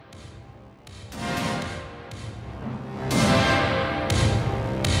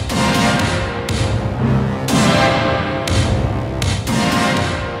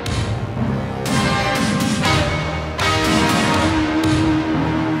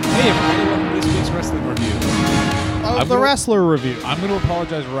Hey everyone, this week's wrestling review. Wrestler review. I'm going to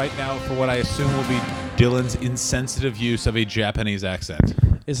apologize right now for what I assume will be Dylan's insensitive use of a Japanese accent.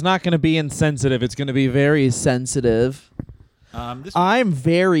 It's not going to be insensitive. It's going to be very sensitive. I'm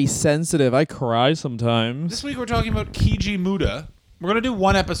very sensitive. I cry sometimes. This week we're talking about Keiji Muta. We're going to do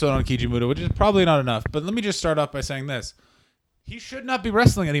one episode on Keiji Muta, which is probably not enough. But let me just start off by saying this. He should not be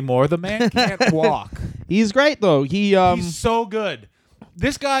wrestling anymore. The man can't walk. He's great, though. He's so good.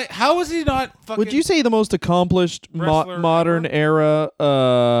 This guy, how is he not fucking... Would you say the most accomplished modern era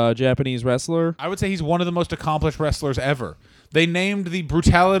Japanese wrestler? I would say he's one of the most accomplished wrestlers ever. They named the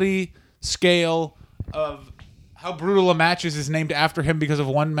brutality scale of how brutal a match is named after him because of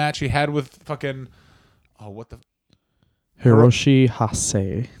one match he had with fucking... Oh, what the... Hiroshi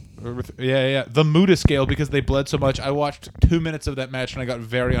Hase. Yeah. The Muta scale, because they bled so much. I watched 2 minutes of that match and I got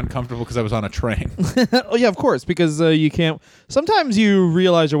very uncomfortable because I was on a train. Oh, yeah, of course, because you can't... Sometimes you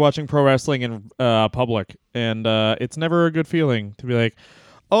realize you're watching pro wrestling in public, and it's never a good feeling to be like,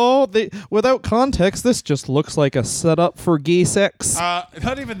 oh, without context, this just looks like a setup for gay sex.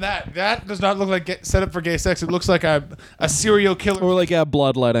 Not even that. That does not look like setup for gay sex. It looks like a serial killer. Or like a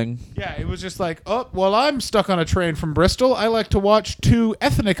bloodletting. Yeah, it was just like, oh, well, I'm stuck on a train from Bristol. I like to watch two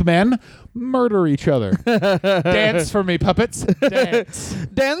ethnic men murder each other. Dance for me, puppets. Dance.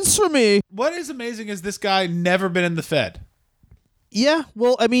 Dance for me. What is amazing is this guy never been in the Fed. Yeah,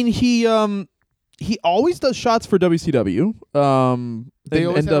 well, I mean, he always does shots for WCW. They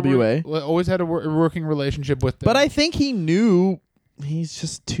always NWA. Always had a working relationship with them. But I think he knew he's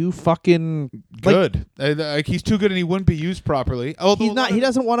just too fucking good. Like he's too good, and he wouldn't be used properly. Although he's not. He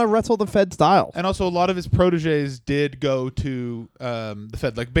doesn't want to wrestle the Fed style. And also, a lot of his proteges did go to the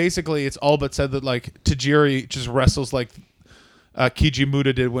Fed. Like basically, it's all but said that like Tajiri just wrestles like Keiji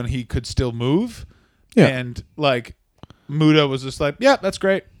Muta did when he could still move. Yeah. And like Muta was just like, yeah, that's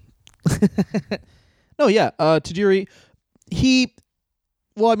great. No, yeah. Tajiri,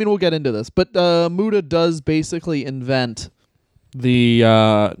 well, I mean, we'll get into this, but Muta does basically invent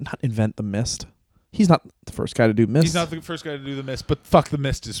not invent the mist. He's not the first guy to do mist. He's not the first guy to do the mist, but fuck, the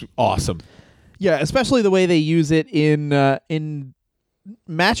mist is awesome. Yeah, especially the way they use it in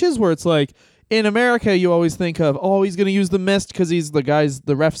matches where it's like, in America, you always think of, oh, he's going to use the mist because he's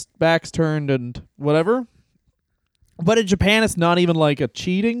the ref's back's turned and whatever. But in Japan, it's not even like a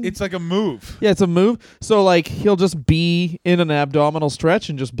cheating. It's like a move. Yeah, it's a move. So like he'll just be in an abdominal stretch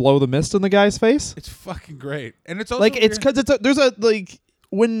and just blow the mist in the guy's face. It's fucking great, and it's also like it's because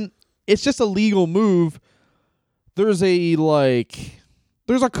when it's just a legal move. There's a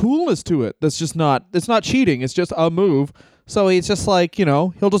coolness to it. That's just not. It's not cheating. It's just a move. So it's just like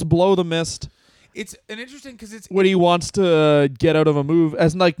he'll just blow the mist. It's an interesting because it's when he wants to get out of a move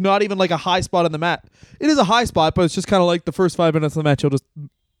as like not even like a high spot on the mat. It is a high spot, but it's just kind of like the first 5 minutes of the match, he'll just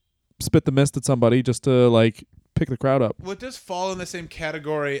spit the mist at somebody just to like pick the crowd up. Well, it does fall in the same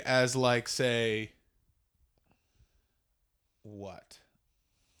category as like say what?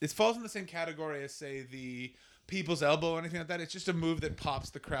 It falls in the same category as say the people's elbow or anything like that. It's just a move that pops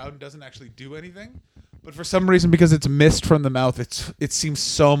the crowd and doesn't actually do anything. But for some reason, because it's mist from the mouth, it seems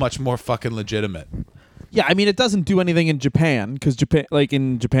so much more fucking legitimate. Yeah, I mean, it doesn't do anything in Japan because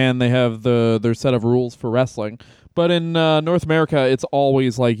in Japan they have their set of rules for wrestling. But in North America, it's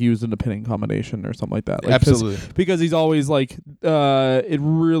always like used in a pinning combination or something like that. Like, absolutely, because he's always like it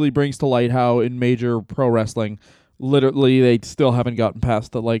really brings to light how in major pro wrestling, literally, they still haven't gotten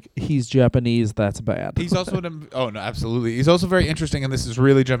past the like he's Japanese. That's bad. He's also absolutely. He's also very interesting, and this is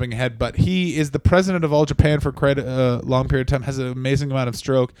really jumping ahead. But he is the president of All Japan for quite a long period of time. Has an amazing amount of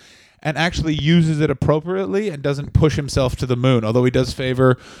stroke, and actually uses it appropriately and doesn't push himself to the moon. Although he does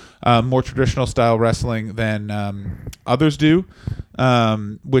favor more traditional style wrestling than others do,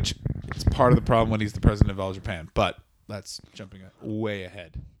 which is part of the problem when he's the president of All Japan. But that's jumping way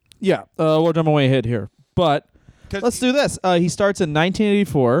ahead. Yeah, we're jumping way ahead here, but. Let's do this. He starts in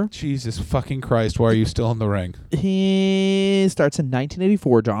 1984. Jesus fucking Christ, why are you still in the ring? He starts in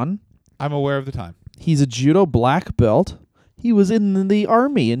 1984, John. I'm aware of the time. He's a judo black belt. He was in the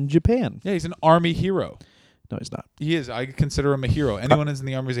army in Japan. Yeah, he's an army hero. No, he's not. He is. I consider him a hero. Anyone who's in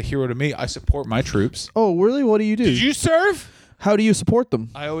the army is a hero to me. I support my troops. Oh, really? What do you do? Did you serve? How do you support them?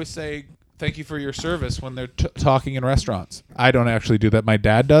 I always say thank you for your service when they're talking in restaurants. I don't actually do that. My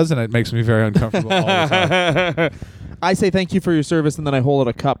dad does, and it makes me very uncomfortable all the time. I say thank you for your service, and then I hold out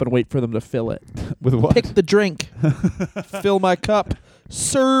a cup and wait for them to fill it. With what? Pick the drink. Fill my cup.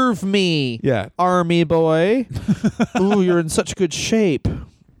 Serve me. Yeah. Army boy. Ooh, you're in such good shape.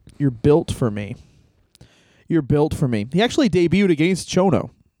 You're built for me. You're built for me. He actually debuted against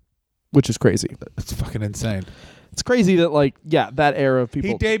Chono, which is crazy. That's fucking insane. It's crazy that that era of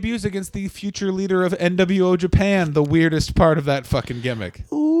people. He debuts against the future leader of NWO Japan, the weirdest part of that fucking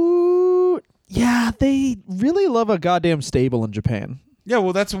gimmick. Ooh, yeah, they really love a goddamn stable in Japan. Yeah,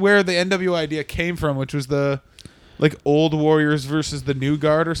 well, that's where the NWO idea came from, which was the old Warriors versus the New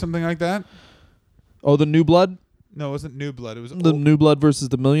Guard or something like that. Oh, the New Blood? No, it wasn't New Blood. It was the New Blood versus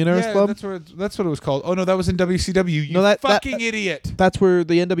the Millionaires Club. That's what it was called. Oh no, that was in WCW. You fucking idiot. That's where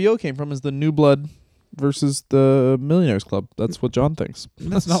the NWO came from. Is the New Blood versus the Millionaires Club? That's what John thinks.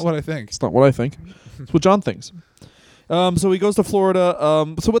 That's not what I think. It's not what I think. It's what John thinks. So he goes to Florida.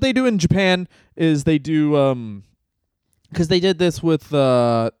 So what they do in Japan is they do because they did this with.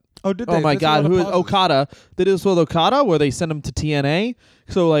 Oh my God! Who is Okada? They did this with Okada, where they sent him to TNA.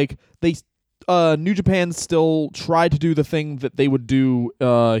 So they. New Japan still tried to do the thing that they would do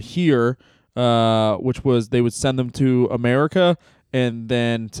here, which was they would send them to America and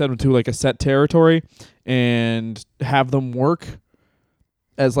then send them to a set territory and have them work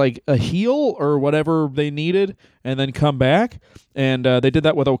as a heel or whatever they needed and then come back. And they did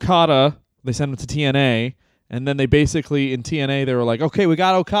that with Okada. They sent him to TNA. And then they basically, in TNA, they were like, okay, we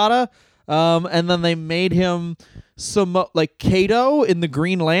got Okada. And then they made him Kato in the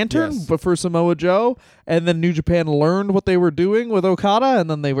Green Lantern, but for Samoa Joe. And then New Japan learned what they were doing with Okada, and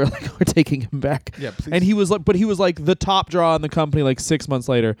then they were like, we're taking him back. Yeah, please. And he was the top draw in the company 6 months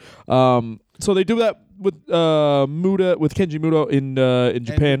later. So they do that with Muta, with Keiji Muto in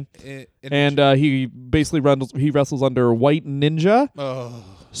Japan. And he basically wrestles under White Ninja. Oh.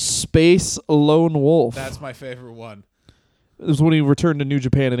 Space Lone Wolf. That's my favorite one. It was when he returned to New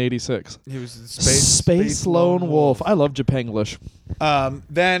Japan in '86. He was Space Lone Wolf. I love Japanglish.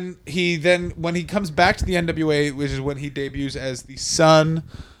 Then when he comes back to the NWA, which is when he debuts as the son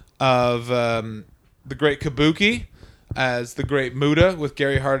of the Great Kabuki, as the Great Muta, with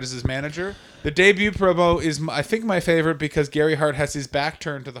Gary Hart as his manager. The debut promo is, I think, my favorite because Gary Hart has his back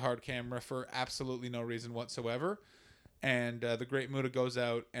turned to the hard camera for absolutely no reason whatsoever, and the Great Muta goes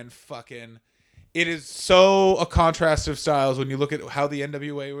out and fucking. It is so a contrast of styles when you look at how the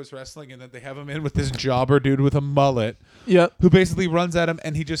NWA was wrestling, and that they have him in with this jobber dude with a mullet, who basically runs at him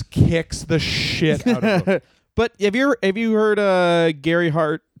and he just kicks the shit out of him. But have you heard Gary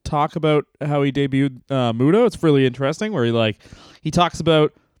Hart talk about how he debuted Muto? It's really interesting. Where he talks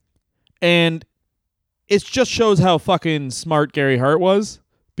about, and it just shows how fucking smart Gary Hart was,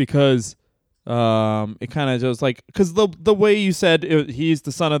 because. It kind of just because the way you said he's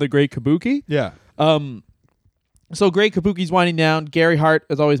the son of the Great Kabuki. Yeah. So Great Kabuki's winding down. Gary Hart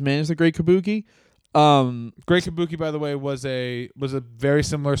has always managed the Great Kabuki. Great Kabuki, by the way, was a very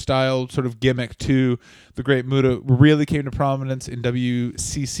similar style sort of gimmick to the Great Muta. Really came to prominence in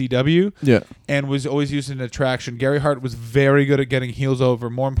WCCW. Yeah. And was always used in attraction. Gary Hart was very good at getting heels over.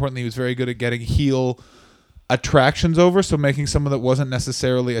 More importantly, he was very good at getting heel attractions over, so making someone that wasn't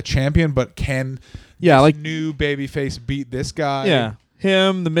necessarily a champion but can new babyface beat this guy. Yeah.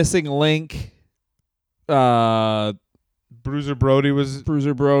 Him, the Missing Link, Bruiser Brody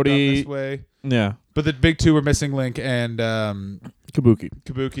done this way. Yeah. But the big two were Missing Link and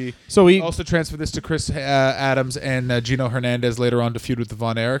Kabuki. So he also transferred this to Chris Adams and Gino Hernandez later on to feud with the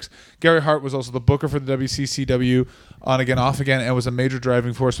Von Erichs. Gary Hart was also the booker for the WCCW on again, off again, and was a major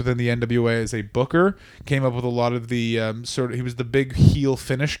driving force within the NWA as a booker. Came up with a lot of the he was the big heel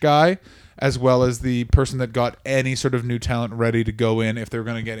finish guy, as well as the person that got any sort of new talent ready to go in if they were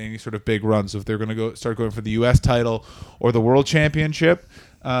going to get any sort of big runs. So if they were going to start going for the U.S. title or the World Championship.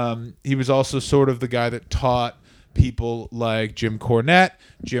 He was also sort of the guy that taught people like Jim Cornette,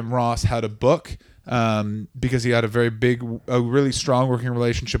 Jim Ross how to book, because he had a really strong working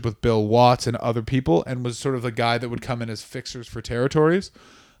relationship with Bill Watts and other people, and was sort of the guy that would come in as fixers for territories.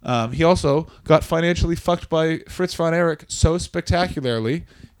 He also got financially fucked by Fritz von Erich so spectacularly,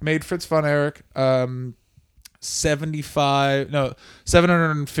 made Fritz von Erich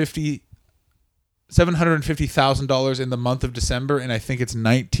 $750,000 in the month of December, and I think it's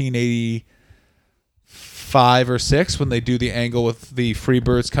 1985 or 6 when they do the angle with the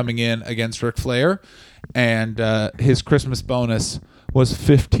Freebirds coming in against Ric Flair, and his Christmas bonus was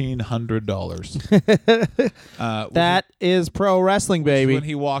 $1,500. That is pro wrestling, baby. When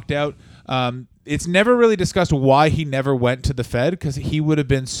he walked out, it's never really discussed why he never went to the Fed, because he would have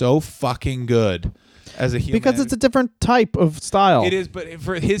been so fucking good as a heel because manager. It's a different type of style. It is, but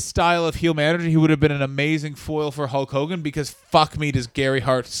for his style of heel manager, he would have been an amazing foil for Hulk Hogan, because fuck me, does Gary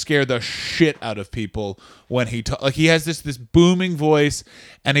Hart scare the shit out of people when he he has this booming voice,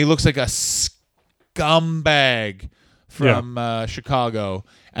 and he looks like a scumbag from Chicago,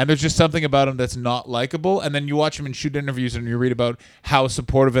 and there's just something about him that's not likable. And then you watch him in shoot interviews and you read about how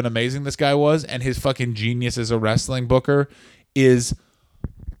supportive and amazing this guy was, and his fucking genius as a wrestling booker is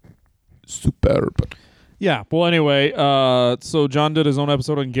superb. Yeah. Well, anyway, so John did his own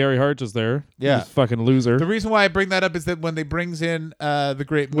episode on Gary Hart just there. Yeah. He's a fucking loser. The reason why I bring that up is that when they brings in the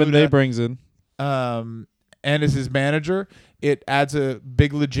great Muta, When they brings in. and as his manager, it adds a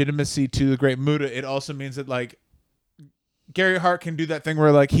big legitimacy to the great Muta. It also means that like Gary Hart can do that thing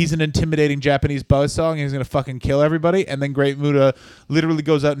where like he's an intimidating Japanese buzzsaw and he's gonna fucking kill everybody, and then Great Muta literally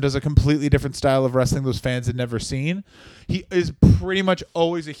goes out and does a completely different style of wrestling those fans had never seen. He is pretty much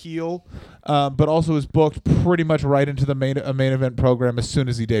always a heel, but also is booked pretty much right into the main event program as soon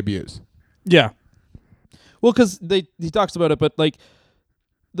as he debuts. Yeah. Well, because he talks about it, but like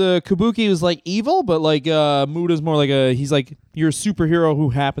the Kabuki was like evil, but like Muta's more like he's like you're a superhero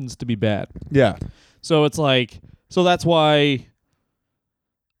who happens to be bad. Yeah. So it's like. So that's why,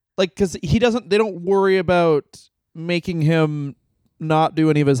 like, because they don't worry about making him not do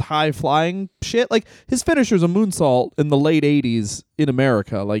any of his high flying shit. Like, his finisher's a moonsault in the late 80s in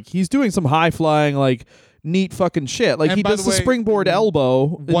America. Like, he's doing some high flying, like, neat fucking shit. Like, he does the springboard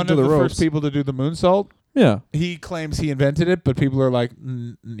elbow into the ropes. One of the first people to do the moonsault. Yeah. He claims he invented it, but people are like,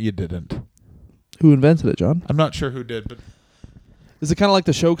 you didn't. Who invented it, John? I'm not sure who did, but. Is it kind of like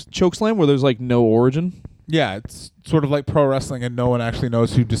the choke slam where there's, like, no origin? Yeah, it's sort of like pro wrestling, and no one actually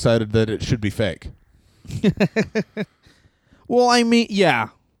knows who decided that it should be fake. Well, I mean, yeah.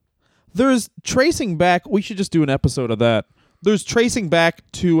 There's tracing back. We should just do an episode of that. There's tracing back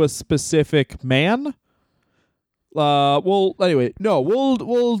to a specific man. Well, anyway, no,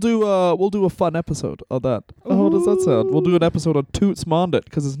 we'll do a fun episode of that. How does that sound? We'll do an episode of Toots Mondit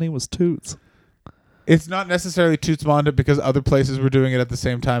because his name was Toots. It's not necessarily Toots Mondit because other places were doing it at the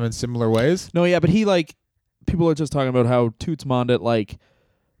same time in similar ways. No, yeah, but he like. People are just talking about how Toots Mondit like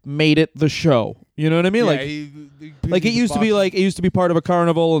made it the show. You know what I mean? Yeah, like it used to be part of a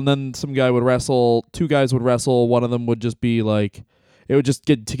carnival, and then some guy would wrestle. Two guys would wrestle. One of them would just be like, it would just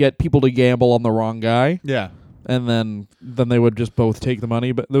get people to gamble on the wrong guy. Yeah, and then they would just both take the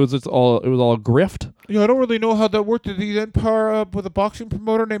money. But it was all a grift. Yeah, I don't really know how that worked. Did he then pair up with a boxing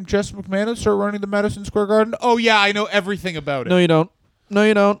promoter named Jess McMahon and start running the Madison Square Garden? Oh yeah, I know everything about it. No,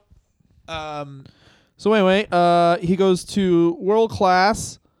 you don't. So anyway, he goes to World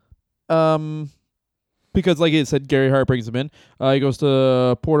Class, because like I said, Gary Hart brings him in. He goes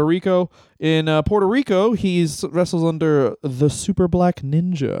to Puerto Rico. In Puerto Rico, he wrestles under the Super Black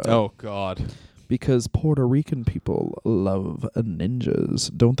Ninja. Oh God! Because Puerto Rican people love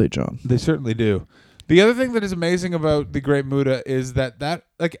ninjas, don't they, John? They certainly do. The other thing that is amazing about the Great Muta is that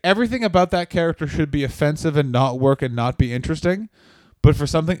like everything about that character should be offensive and not work and not be interesting. But for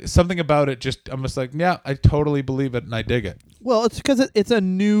something about it, just I'm just like, yeah, I totally believe it and I dig it. Well, it's because it's a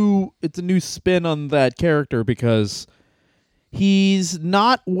new spin on that character because he's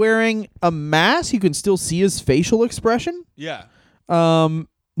not wearing a mask. You can still see his facial expression. Yeah.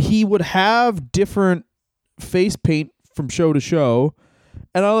 He would have different face paint from show to show,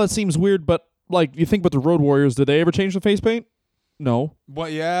 and I know that seems weird, but like you think about the Road Warriors, did they ever change the face paint? No. Well,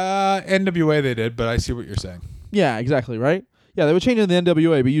 yeah, NWA they did, but I see what you're saying. Yeah, exactly, right? Yeah, they would change it in the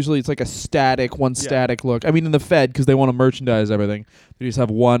NWA, but usually it's like a static look. I mean, in the Fed, because they want to merchandise everything, they just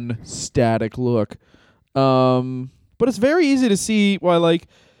have one static look. But it's very easy to see why, like,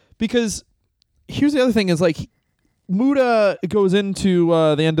 because here's the other thing is, like, Muta goes into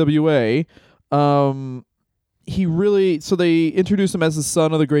the NWA. So they introduced him as the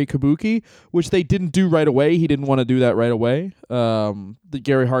son of the great Kabuki, which they didn't do right away. He didn't want to do that right away.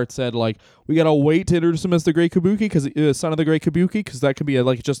 Gary Hart said, like, we got to wait to introduce him as the great Kabuki, because son of the great Kabuki, because that could be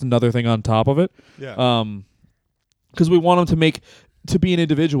like just another thing on top of it. Yeah. Because we want him to be an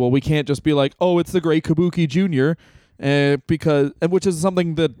individual. We can't just be like, oh, it's the great Kabuki Jr., which is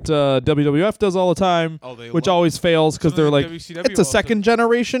something that WWF does all the time, which always fails because they're like, WCW it's a second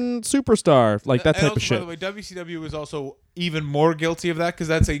generation superstar, like that type of shit. By the way, WCW is also even more guilty of that because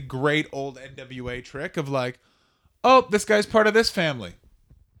that's a great old NWA trick of like, oh, this guy's part of this family.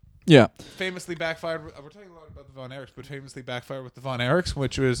 Yeah. Famously backfired. We're talking a lot about the Von Erichs, but famously backfired with the Von Erichs,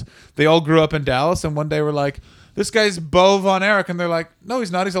 which was they all grew up in Dallas, and one day we're like, this guy's Bo Von Erich, and they're like, no,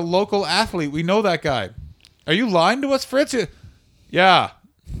 he's not. He's a local athlete. We know that guy. Are you lying to us, Fritz? Yeah.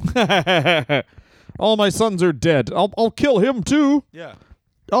 All my sons are dead. I'll kill him too. Yeah.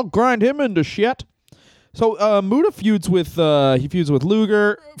 I'll grind him into shit. So Muta feuds with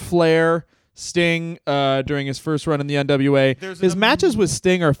Luger, Flair, Sting during his first run in the NWA. There's His matches with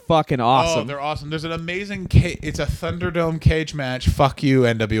Sting are fucking awesome. Oh, they're awesome. There's an amazing it's a Thunderdome cage match. Fuck you,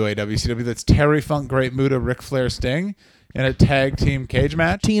 NWA, WCW. That's Terry Funk, Great Muta, Ric Flair, Sting in a tag team cage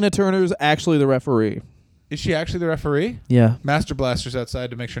match. Tina Turner's actually the referee. Is she actually the referee? Yeah. Master Blaster's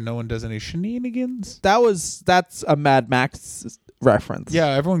outside to make sure no one does any shenanigans. That's a Mad Max reference. Yeah,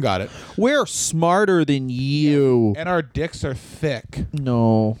 everyone got it. We're smarter than you. And our dicks are thick.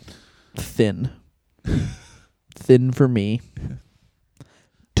 No. Thin. Thin for me.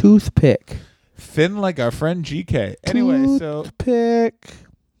 Toothpick. Thin like our friend GK. Anyway, so Toothpick.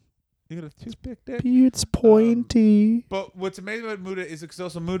 you got a toothpick dick? It's pointy. But what's amazing about Muta is because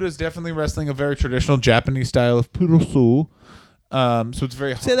also Muta is definitely wrestling a very traditional Japanese style of purosu. So it's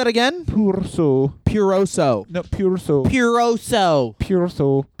very Say that again? Purosu. Puroso. No, purosu. Puroso.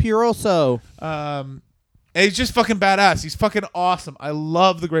 Purosu. Puroso. And he's just fucking badass. He's fucking awesome. I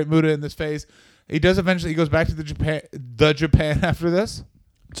love the Great Muta in this phase. He goes back to the Japan after this.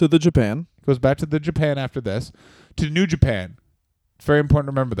 To the Japan. Goes back to the Japan after this. To New Japan. It's very important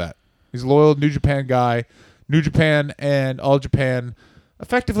to remember that. He's a loyal New Japan guy. New Japan and All Japan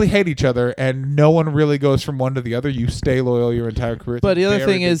effectively hate each other, and no one really goes from one to the other. You stay loyal your entire career. But the other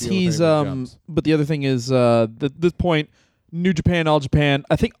thing is this point, New Japan, All Japan.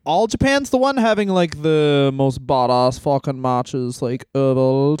 I think All Japan's the one having like the most badass fucking matches like of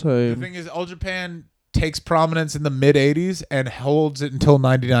all time. The thing is, All Japan takes prominence in the mid '80s and holds it until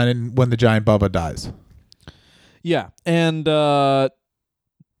 '99, and when the Giant Bubba dies. Yeah, and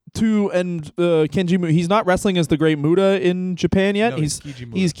Kenji Muto, he's not wrestling as the Great Muta in Japan yet. No, he's Keiji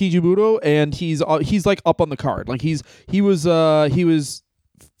Muto. He's Keiji Muto, and he's like up on the card. Like he was the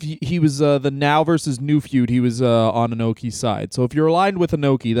Now versus New feud. He was on Inoki's side. So if you're aligned with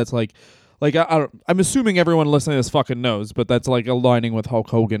Inoki, that's like I'm assuming everyone listening to this fucking knows, but that's like aligning with Hulk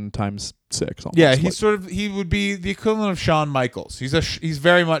Hogan times 6. Almost. Yeah, he would be the equivalent of Shawn Michaels. He's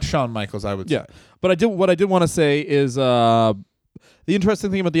very much Shawn Michaels, I would say. Yeah, but what I did want to say is the interesting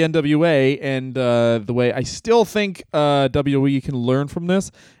thing about the NWA and the way I still think WWE can learn from this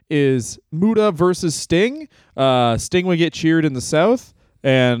is Muta versus Sting. Sting would get cheered in the South,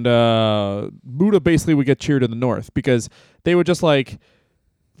 and Muta basically would get cheered in the North because they would just like.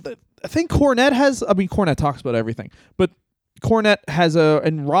 I think Cornette talks about everything, but Cornette has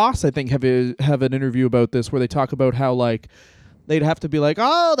and Ross, I think, have an interview about this where they talk about how like they'd have to be like,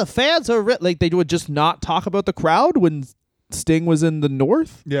 oh, the fans are like they would just not talk about the crowd when Sting was in the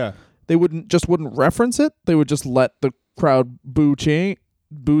North. Yeah, they wouldn't reference it. They would just let the crowd boo Sting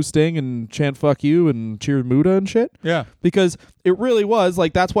and chant "fuck you" and cheer Muta and shit. Yeah, because it really was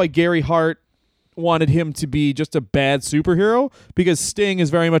like that's why Gary Hart wanted him to be just a bad superhero, because Sting is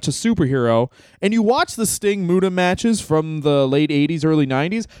very much a superhero. And you watch the Sting Muta matches from the late 80s, early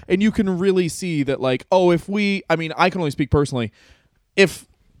 90s, and you can really see that like, I can only speak personally. If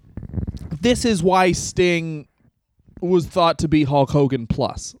this is why Sting was thought to be Hulk Hogan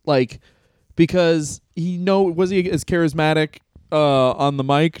plus, like, because was he as charismatic on the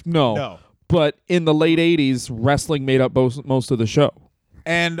mic? No. But in the late 80s, wrestling made up most of the show.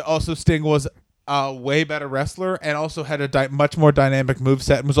 And also Sting was a way better wrestler and also had a much more dynamic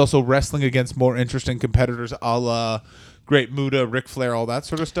moveset and was also wrestling against more interesting competitors a la Great Muta, Ric Flair, all that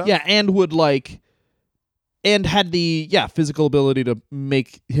sort of stuff. Yeah, and had the physical ability to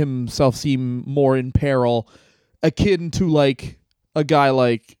make himself seem more in peril, akin to like a guy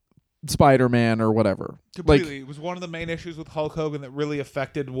like Spider-Man or whatever. Completely. It was one of the main issues with Hulk Hogan that really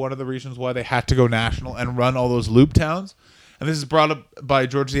affected one of the reasons why they had to go national and run all those loop towns. And this is brought up by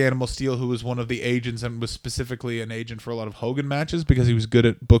George the Animal Steel, who was one of the agents and was specifically an agent for a lot of Hogan matches because he was good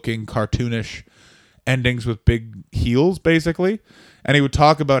at booking cartoonish endings with big heels, basically. And he would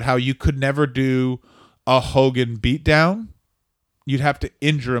talk about how you could never do a Hogan beatdown. You'd have to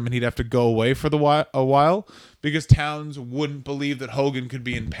injure him and he'd have to go away for a while because towns wouldn't believe that Hogan could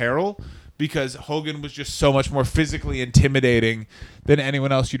be in peril because Hogan was just so much more physically intimidating than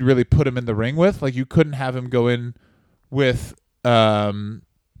anyone else you'd really put him in the ring with. Like, you couldn't have him go in with Roddy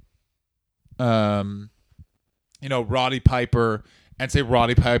Piper and say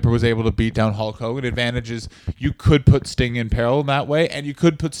Roddy Piper was able to beat down Hulk Hogan. Advantage is you could put Sting in peril in that way, and you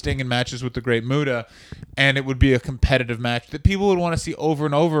could put Sting in matches with the Great Muta, and it would be a competitive match that people would want to see over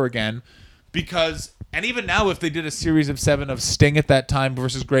and over again because, and even now if they did a series of 7 of Sting at that time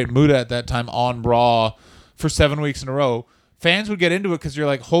versus Great Muta at that time on Raw for 7 weeks in a row, fans would get into it because you're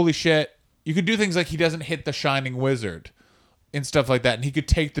like, holy shit, you could do things like he doesn't hit the Shining Wizard and stuff like that, and he could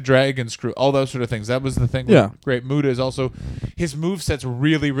take the Dragon Screw, all those sort of things. That was the thing with Great Muta is also his moveset's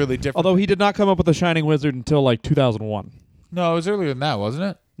really, really different. Although he did not come up with the Shining Wizard until like 2001. No, it was earlier than that, wasn't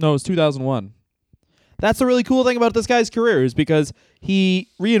it? No, it was 2001. That's the really cool thing about this guy's career is because he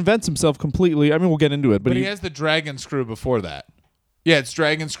reinvents himself completely. I mean, we'll get into it, but he has the dragon screw before that. Yeah, it's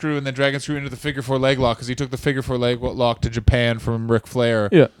dragon screw and then dragon screw into the figure 4 leg lock because he took the figure 4 leg lock to Japan from Ric Flair.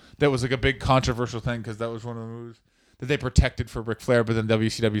 Yeah. That was like a big controversial thing because that was one of the moves that they protected for Ric Flair, but then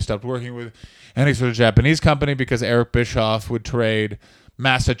WCW stopped working with any sort of Japanese company because Eric Bischoff would trade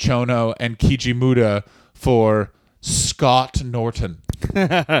Masa Chono and Keiji Muta for Scott Norton.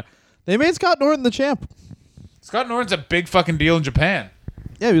 They made Scott Norton the champ. Scott Norton's a big fucking deal in Japan.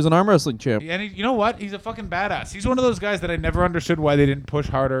 Yeah, he was an arm wrestling champ. And you know what? He's a fucking badass. He's one of those guys that I never understood why they didn't push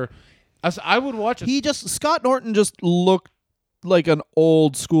harder. I would watch it. Scott Norton just looked like an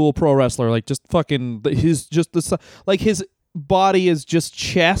old school pro wrestler. Like just fucking his body is just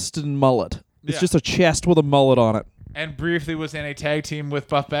chest and mullet. It's just a chest with a mullet on it. And briefly was in a tag team with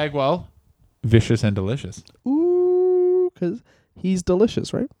Buff Bagwell. Vicious and Delicious. Ooh, because he's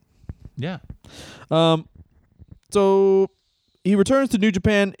delicious, right? Yeah. So he returns to New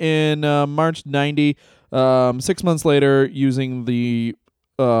Japan in March 90. 6 months later, using the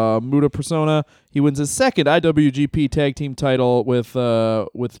Muta persona, he wins his second IWGP Tag Team title with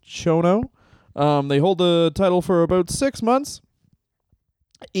Chono. They hold the title for about 6 months.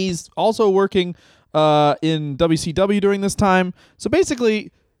 He's also working in WCW during this time. So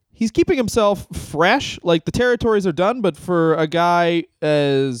basically, he's keeping himself fresh. Like the territories are done, but for a guy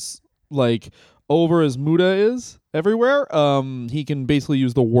as like over as Muta is everywhere, he can basically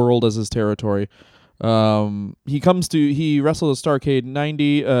use the world as his territory. He wrestled at Starrcade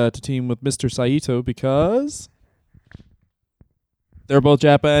 90 to team with Mr. Saito because they're both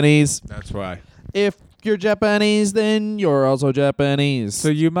Japanese. That's why. If you're Japanese, then you're also Japanese. So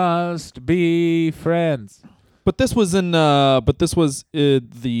you must be friends. But this was the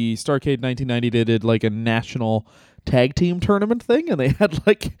Starrcade 1990. They did like a national tag team tournament thing, and they had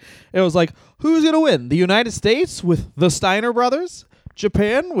it was like, who's gonna win? The United States with the Steiner brothers,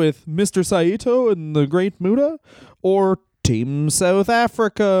 Japan with Mr. Saito and the Great Muta, or Team South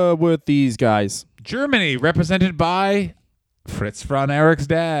Africa with these guys. Germany represented by Fritz von Erich's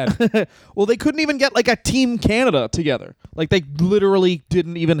dad. Well, they couldn't even get like a Team Canada together. Like they literally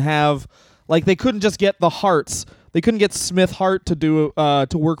didn't even have. Like they couldn't just get the Harts. They couldn't get Smith Hart to do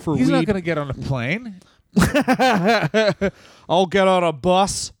to work for. He's Reed. not going to get on a plane. I'll get on a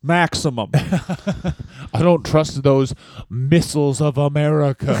bus maximum. I don't trust those missiles of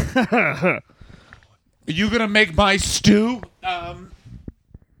America. Are you going to make my stew?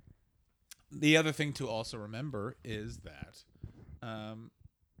 The other thing to also remember is that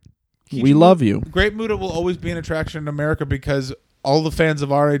we love you. Great Muta will always be an attraction in America because all the fans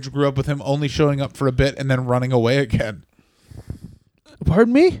of our age grew up with him only showing up for a bit and then running away again.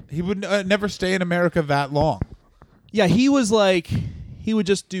 Pardon me? He would never stay in America that long. Yeah, he was like, he would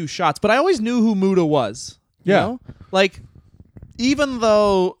just do shots. But I always knew who Muta was. You know? Like, even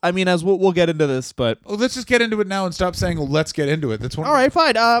though, I mean, as we'll get into this, but... Well, let's just get into it now and stop saying, let's get into it. That's one. All right,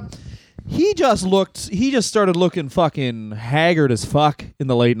 fine. He just started looking fucking haggard as fuck in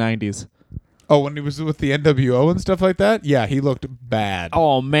the late 90s. Oh, when he was with the NWO and stuff like that? Yeah, he looked bad.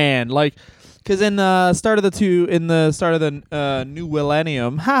 Oh, man. Like... Because in the start of the new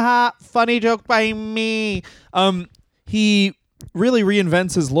millennium, haha, funny joke by me. He really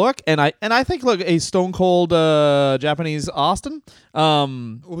reinvents his look, and I think a stone cold Japanese Austin.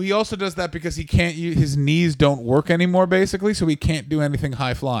 Well, he also does that because he can't. His knees don't work anymore, basically, so he can't do anything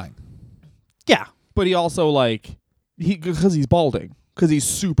high flying. Yeah, but he also because he's balding. Because he's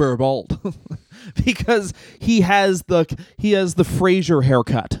super bald. Because he has the Frazier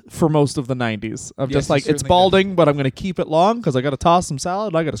haircut for most of the 90s. Of just like, it's balding, does. But I'm going to keep it long because I got to toss some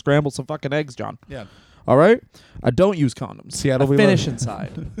salad and I got to scramble some fucking eggs, John. Yeah. All right? I don't use condoms. Seattle, I finish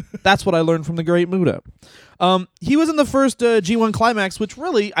inside. That's what I learned from the Great Muta. He was in the first G1 Climax, which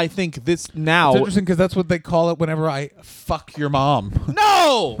really, I think this now... It's interesting because that's what they call it whenever I fuck your mom.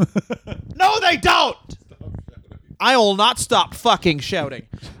 No! No, they don't! I will not stop fucking shouting.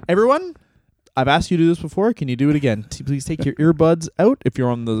 Everyone, I've asked you to do this before. Can you do it again? Please take your earbuds out if you're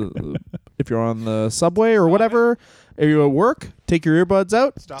on the subway or whatever. If you're at work, take your earbuds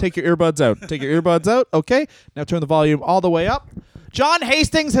out. Take your earbuds out. Take your earbuds out. Okay. Now turn the volume all the way up. John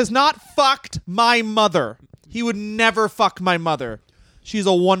Hastings has not fucked my mother. He would never fuck my mother. She's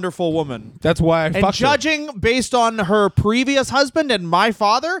a wonderful woman. That's why I fucked her. And judging based on her previous husband and my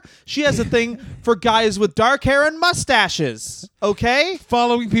father, she has a thing for guys with dark hair and mustaches. Okay?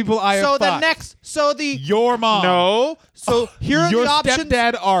 Following people I have fucked. Your mom. No. So here are your the options.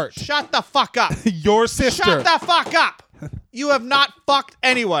 Stepdad Art. Shut the fuck up. Your sister. Shut the fuck up. You have not fucked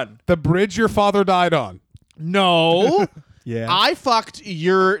anyone. The bridge your father died on. No. Yes. Yeah. I fucked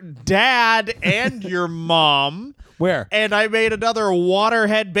your dad and your mom. Where? And I made another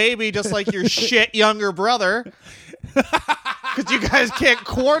waterhead baby just like your shit younger brother. Because you guys can't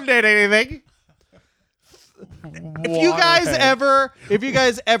coordinate anything. If you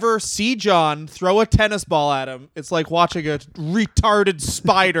guys ever see John throw a tennis ball at him, it's like watching a retarded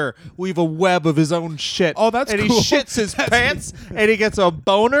spider weave a web of his own shit. Oh, that's and cool. he shits his pants and he gets a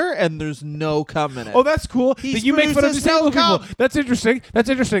boner and there's no cum in it. Oh, that's cool. He That you make fun of squeezes disabled no people. That's interesting. That's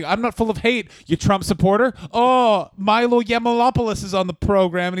interesting. I'm not full of hate, you Trump supporter. Oh, Milo Yiannopoulos is on the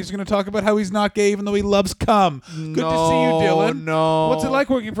program, and he's going to talk about how he's not gay even though he loves cum. Good to see you, Dylan. No. What's it like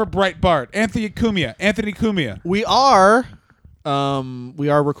working for Breitbart? Anthony Cumia. We are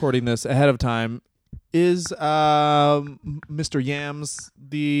recording this ahead of time. Is Mr. Yams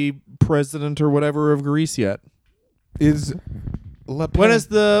the president or whatever of Greece yet? Is When is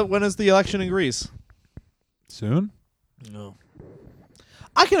the election in Greece? soon? No.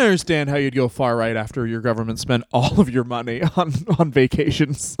 I can understand how you'd go far right after your government spent all of your money on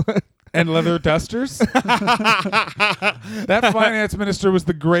vacations. And leather dusters? That finance minister was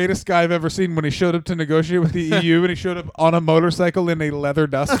the greatest guy I've ever seen when he showed up to negotiate with the EU, and he showed up on a motorcycle in a leather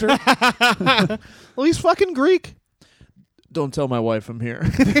duster. Well, he's fucking Greek. Don't tell my wife I'm here.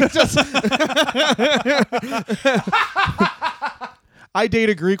 I date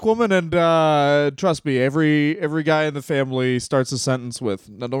a Greek woman, and trust me, every guy in the family starts a sentence with,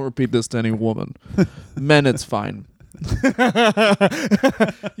 "Now don't repeat this to any woman." Men, it's fine.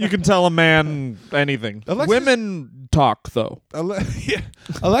 You can tell a man anything. Women talk, though. Yeah.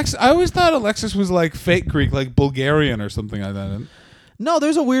 I always thought Alexis was like fake Greek, like Bulgarian or something like that. No,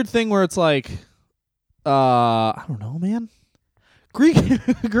 there's a weird thing where it's like, I don't know, man.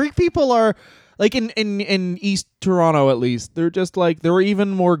 Greek people are like in East Toronto, at least. They're just like, they're even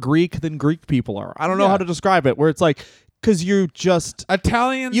more Greek than Greek people are. I don't know how to describe it. Where it's like, because you're just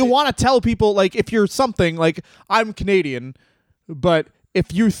Italians. You want to tell people, like, if you're something like, I'm Canadian, but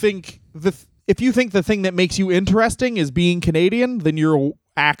if you think the thing that makes you interesting is being Canadian, then you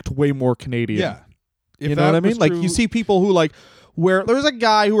act way more Canadian. Yeah. You know what I mean? Like, you see people who there's a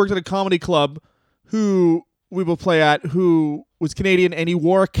guy who worked at a comedy club who we will play at who was Canadian, and he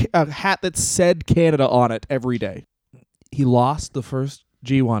wore a hat that said Canada on it every day. He lost the first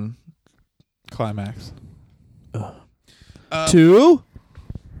G1 climax. To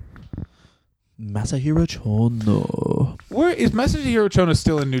Masahiro Chono. Where is Masahiro Chono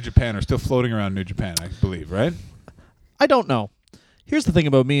still in New Japan, or still floating around New Japan, I believe, right? I don't know. Here's the thing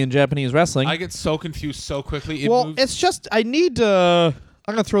about me and Japanese wrestling. I get so confused so quickly. It's just, I need to,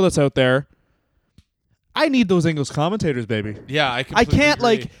 I'm going to throw this out there. I need those English commentators, baby. Yeah, I can't,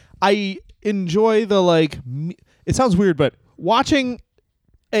 agree. I enjoy the, it sounds weird, but watching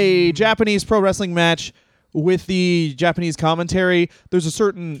a Japanese pro wrestling match with the Japanese commentary, there's a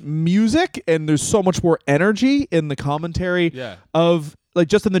certain music and there's so much more energy in the commentary of, like,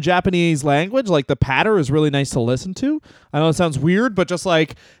 just in the Japanese language. Like, the patter is really nice to listen to. I know it sounds weird, but just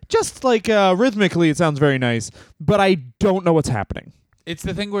rhythmically it sounds very nice. But I don't know what's happening. It's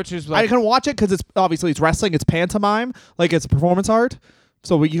the thing which is like, I can watch it because it's wrestling, it's pantomime, like it's performance art,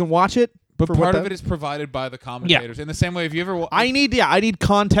 so you can watch it. But part of it is provided by the commentators. In the same way, if you ever... I need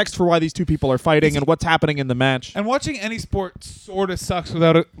context for why these two people are fighting and what's happening in the match. And watching any sport sort of sucks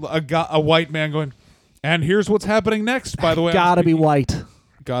without a white man going, and here's what's happening next, by the way. Gotta be white.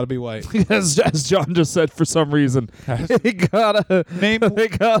 Gotta be white. as John just said, for some reason. They gotta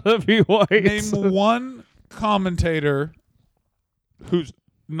be white. Name one commentator who's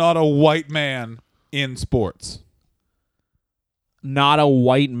not a white man in sports. Not a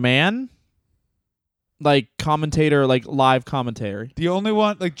white man? Like commentator, like live commentary. The only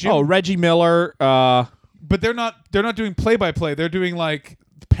one, like Jim. Oh, Reggie Miller. But they're not doing play-by-play. They're doing like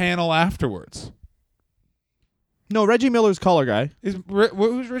panel afterwards. No, Reggie Miller's color guy.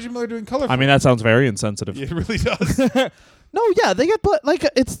 Who's Reggie Miller doing color for? I mean, that sounds very insensitive. It really does. No, yeah, they get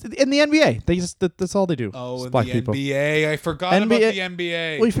it's in the NBA. They just that's all they do. Oh, in black the people. NBA. I forgot about the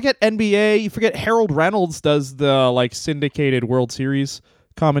NBA. Well, you forget NBA. You forget Harold Reynolds does the syndicated World Series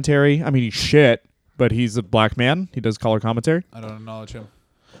commentary. I mean, he's shit, but he's a black man. He does color commentary. I don't acknowledge him.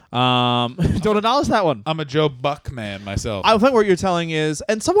 Don't acknowledge that one. I'm a Joe Buck man myself. I think what you're telling is,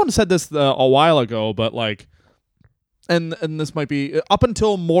 and someone said this a while ago, but and this might be up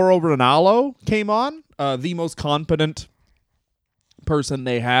until Mauro Ranallo came on, the most competent person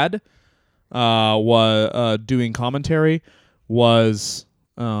they had was doing commentary was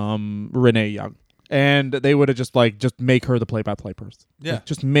Renee Young, and they would have just make her the play-by-play person. Yeah,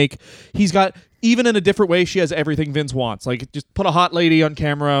 he's got, even in a different way, she has everything Vince wants. Like, just put a hot lady on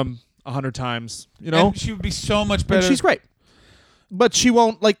camera 100 times, you know. And she would be so much better. And she's great. But she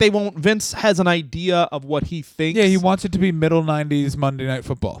won't, like, they won't. Vince has an idea of what he thinks. Yeah, he wants it to be middle 90s Monday Night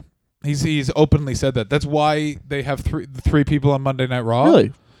Football. He's openly said that. That's why they have three people on Monday Night Raw.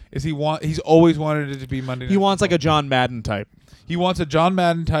 Really? He's always wanted it to be Monday Night He wants Football. like a John Madden type. He wants a John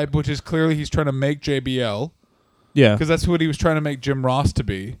Madden type, which is clearly he's trying to make JBL. Yeah. Because that's what he was trying to make Jim Ross to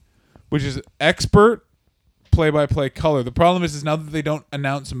be, which is expert play-by-play color. The problem is now that they don't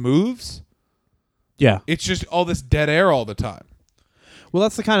announce moves, Yeah. it's just all this dead air all the time. Well,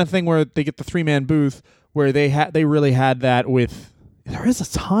 that's the kind of thing where they get the 3-man booth where they really had that with. There is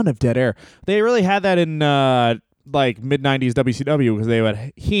a ton of dead air. They really had that in like mid-90s WCW because they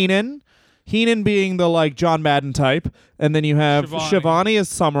had Heenan being the like John Madden type, and then you have Shivani as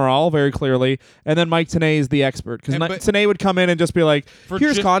Summerall very clearly, and then Mike Tenay is the expert because Tenay would come in and just be like,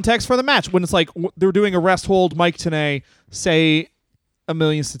 "Here's context for the match." When it's like they're doing a rest hold, Mike Tenay say a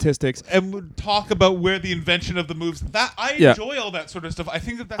million statistics and would talk about where the invention of the moves. That I enjoy all that sort of stuff. I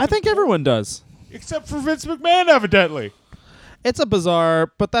think that's. I think everyone does, except for Vince McMahon, evidently. It's a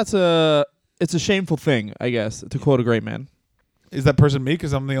bizarre, but it's a shameful thing, I guess, to quote a great man. Is that person me?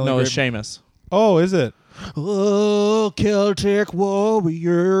 Because I'm the only. No, it's Sheamus. Oh, is it? Oh, Celtic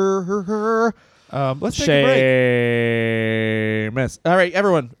warrior. Let's take a break. Sheamus. All right,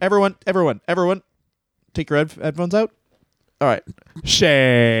 everyone, take your headphones out. All right,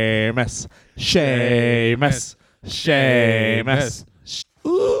 Sheamus.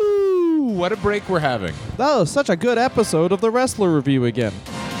 Ooh, what a break we're having. That was such a good episode of the Wrestler Review again.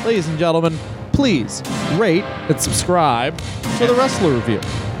 Ladies and gentlemen, please rate and subscribe to the Wrestler Review.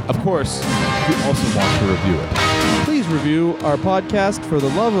 Of course, we also want to review it. Please review our podcast for the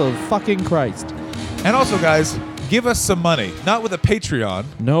love of fucking Christ. And also, guys, give us some money. Not with a Patreon.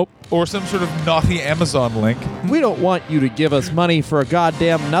 Nope. Or some sort of naughty Amazon link. We don't want you to give us money for a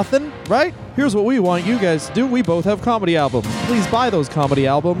goddamn nothing, right? Here's what we want you guys to do. We both have comedy albums. Please buy those comedy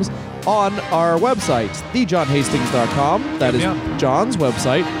albums on our website, thejohnhastings.com. That is John's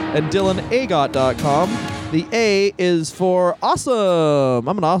website. And DylanAgot.com. The A is for awesome.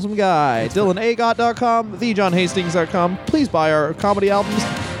 I'm an awesome guy. DylanAgot.com, thejohnhastings.com. Please buy our comedy albums.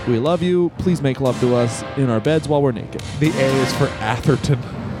 We love you. Please make love to us in our beds while we're naked. The A is for Atherton.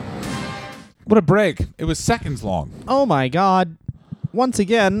 What a break. It was seconds long. Oh my God. Once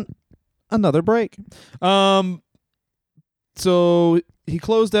again, another break. So he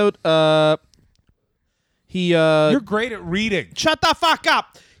closed out You're great at reading. Shut the fuck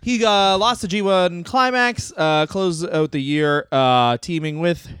up. He lost the G1 Climax, closed out the year teaming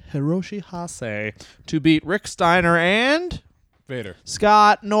with Hiroshi Hase to beat Rick Steiner and Vader.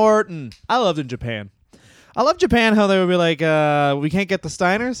 Scott Norton. I loved in Japan. I love Japan how they would be like, we can't get the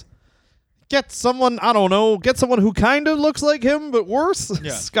Steiners. Get someone, I don't know, get someone who kind of looks like him, but worse.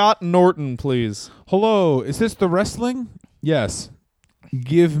 Yeah. Scott Norton, please. Hello, is this the wrestling? Yes.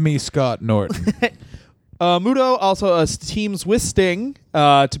 Give me Scott Norton. Muto also teams with Sting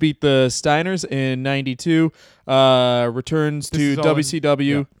to beat the Steiners in 92. Returns to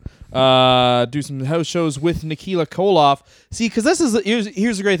WCW. Do some house shows with Nikita Koloff. See, because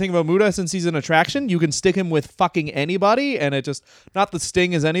here's the great thing about Muta. Since he's an attraction, you can stick him with fucking anybody, and it just not the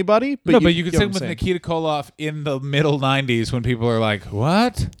Sting is anybody. But but you can stick him with Nikita Koloff in the middle 90s when people are like,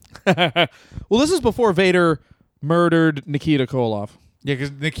 what? Well, this is before Vader murdered Nikita Koloff. Yeah,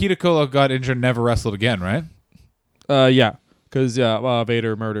 because Nikita Koloff got injured and never wrestled again, right? Yeah, because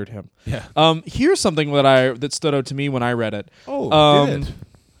Vader murdered him. Yeah. Here's something that stood out to me when I read it. Oh, did it?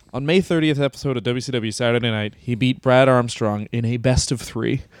 On May 30th episode of WCW Saturday Night, he beat Brad Armstrong in a best of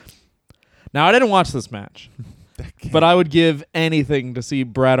 3. Now, I didn't watch this match, but I would give anything to see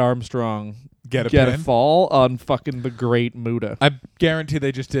Brad Armstrong get a fall on fucking the great Muta. I guarantee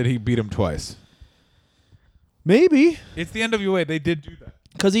they just did. He beat him twice. Maybe. It's the NWA. They did do that.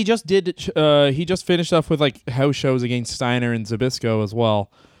 Because he just finished up with like house shows against Steiner and Zbyszko as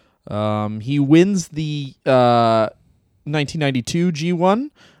well. He wins the 1992 G1.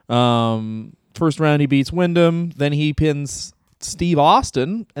 First round he beats Wyndham, then he pins Steve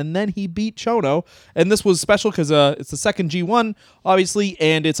Austin, and then he beat Chono. And this was special because it's the second G1, obviously,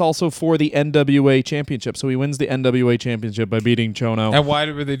 and it's also for the NWA Championship. So he wins the NWA Championship by beating Chono. And why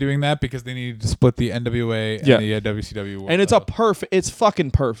were they doing that? Because they needed to split the NWA and the WCW. And it's it's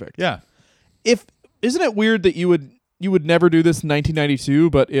fucking perfect. Yeah. Isn't it weird that you would never do this in 1992,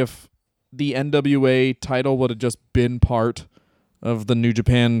 but if the NWA title would have just been part of the New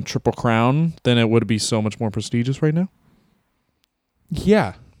Japan Triple Crown, then it would be so much more prestigious right now?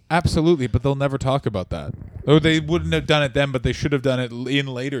 Yeah, absolutely. But they'll never talk about that. Or they wouldn't have done it then, but they should have done it in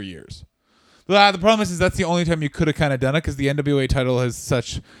later years. The problem is that's the only time you could have kind of done it because the NWA title has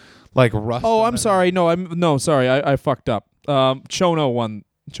such like rust. Oh, I'm sorry. No, sorry. I fucked up. Chono won.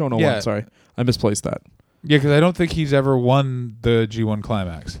 Yeah. Won. Sorry, I misplaced that. Yeah, because I don't think he's ever won the G1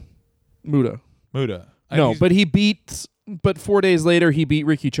 Climax. Muta. No, But he beat. But 4 days later, he beat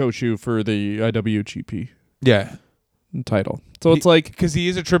Ricky Choshu for the IWGP yeah, title. So it's like, because he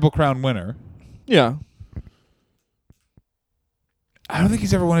is a Triple Crown winner. yeah. I don't think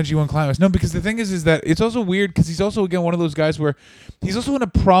he's ever won a G1 Climax. No, because the thing is that it's also weird because he's also again one of those guys where he's also in a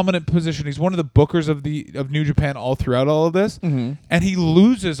prominent position. He's one of the bookers of New Japan all throughout all of this, Mm-hmm. and he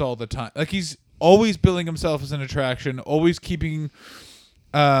loses all the time. Like he's always billing himself as an attraction, always keeping.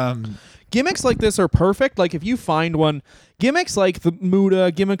 Gimmicks like this are perfect. Like if you find one, gimmicks like the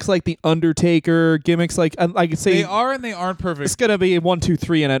Muta, gimmicks like the Undertaker, gimmicks like I could say They are and they aren't perfect. it's gonna be 1, 2,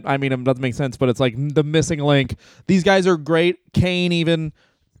 3 in it. I mean, it doesn't make sense, but it's like the missing link. These guys are great. Kane even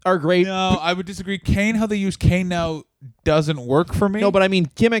are great. No, I would disagree. Kane, how they use Kane now doesn't work for me. No, but I mean,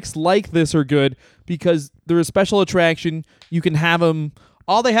 gimmicks like this are good because they're a special attraction. You can have them.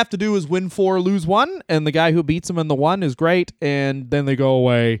 All they have to do is win 4, lose 1, and the guy who beats them in the 1 is great, and then they go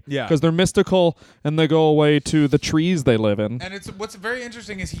away. Yeah. Because they're mystical, and they go away to the trees they live in. And what's very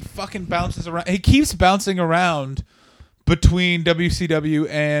interesting is he fucking bounces around. He keeps bouncing around between WCW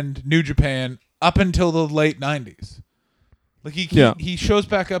and New Japan up until the late 90s. Like he shows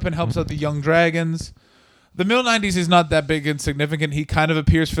back up and helps out the Young Dragons. The middle 90s is not that big and significant. He kind of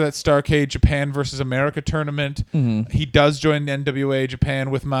appears for that Starrcade Japan versus America tournament. Mm-hmm. He does join the NWA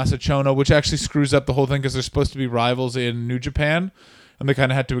Japan with Masa Chono, which actually screws up the whole thing because they're supposed to be rivals in New Japan, and they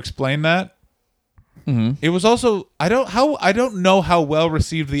kind of had to explain that. Mm-hmm. It was also I don't know how well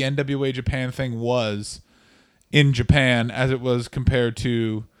received the NWA Japan thing was in Japan as it was compared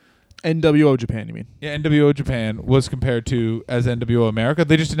to NWO Japan, you mean? Yeah, NWO Japan was compared to as NWO America.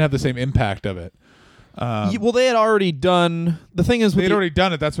 They just didn't have the same impact of it. Well, they had already done. The thing is, they'd already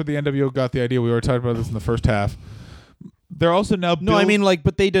done it. That's where the NWO got the idea. We were talking about this in the first half. They're also now. No, I mean like,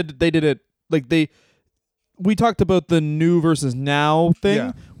 but they did it like they. We talked about the new versus now thing.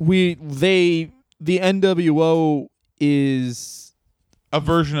 Yeah. The NWO is a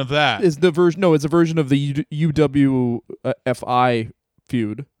version of that. Is the version? No, it's a version of the UWFI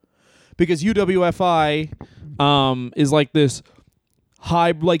feud, because UWFI is like this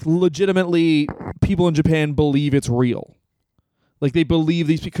high, like legitimately people in Japan believe it's real. Like they believe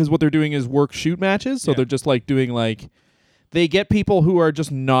these because what they're doing is work shoot matches. So they're just like doing like, they get people who are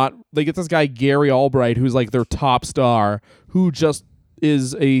just not, they get this guy Gary Albright who's like their top star who just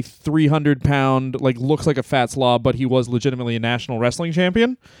is a 300-pound, like looks like a fat slob, but he was legitimately a national wrestling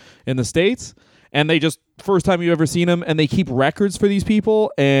champion in the States. And they just, first time you've ever seen him, and they keep records for these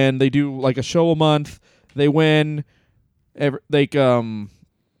people, and they do like a show a month. They win.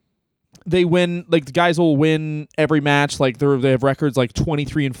 They win, like the guys will win every match. Like they have records like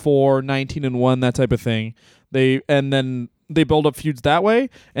 23-4, 19-1, that type of thing. And then they build up feuds that way,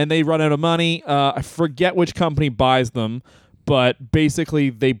 and they run out of money. I forget which company buys them, but basically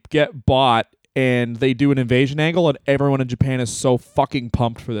they get bought and they do an invasion angle, and everyone in Japan is so fucking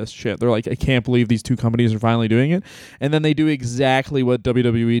pumped for this shit. They're like, I can't believe these two companies are finally doing it. And then they do exactly what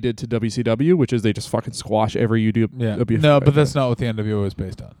WWE did to WCW, which is they just fucking squash every UWF. No, but that's not what the NWO is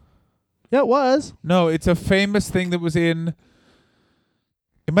based on. Yeah, it was. No, it's a famous thing that was in.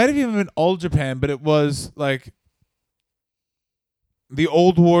 It might have even been All Japan, but it was like the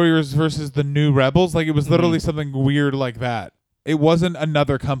Old Warriors versus the New Rebels. Like it was literally something weird like that. It wasn't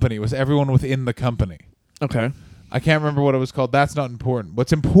another company. It was everyone within the company. Okay. I can't remember what it was called. That's not important.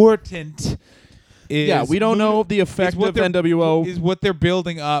 What's important is... we don't know the effect of NWO. Is what they're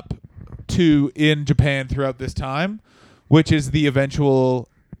building up to in Japan throughout this time, which is the eventual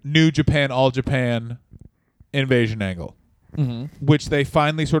New Japan, All Japan invasion angle, which they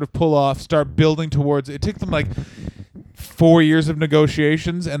finally sort of pull off, start building towards. It took them like 4 years of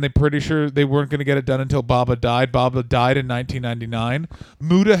negotiations, and they're pretty sure they weren't going to get it done until Baba died. Baba died in 1999.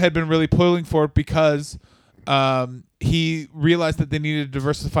 Muta had been really pulling for it because he realized that they needed to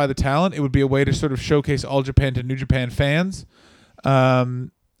diversify the talent. It would be a way to sort of showcase All Japan to New Japan fans,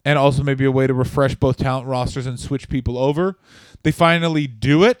 and also maybe a way to refresh both talent rosters and switch people over. They finally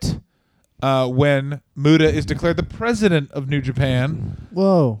do it when Muta is declared the president of New Japan.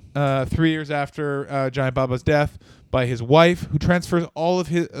 Whoa. 3 years after Giant Baba's death, by his wife, who transfers all of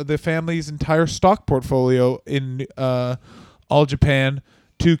the family's entire stock portfolio in All Japan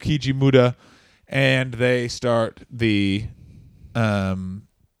to Keiji Muta, and they start the. I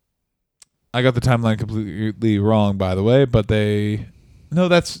got the timeline completely wrong, by the way, but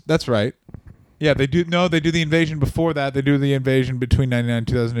that's right. Yeah, they do. No, they do the invasion before that. They do the invasion between 1999 and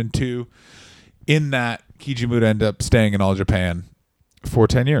 2002. In that, Keiji Muta ended up staying in All Japan for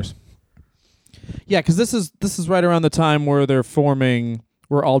 10 years. Yeah, because this is right around the time where they're forming,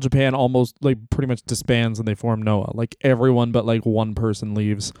 where All Japan almost like pretty much disbands and they form Noah. Like everyone but like one person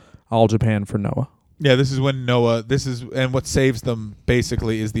leaves All Japan for Noah. Yeah, this is when Noah. And what saves them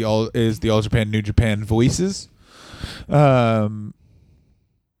basically is the All Japan New Japan voices. And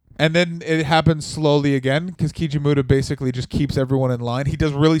then it happens slowly again because Keiji Muta basically just keeps everyone in line. He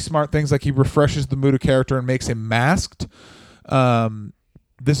does really smart things like he refreshes the Muta character and makes him masked.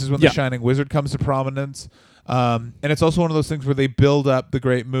 This is when the Shining Wizard comes to prominence. And it's also one of those things where they build up the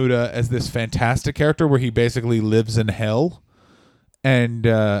Great Muta as this fantastic character where he basically lives in hell. And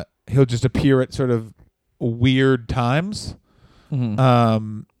he'll just appear at sort of weird times.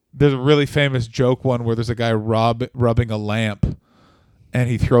 Mm-hmm. There's a really famous joke one where there's a guy rubbing a lamp. And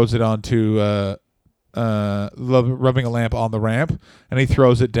he throws it onto rubbing a lamp on the ramp, and he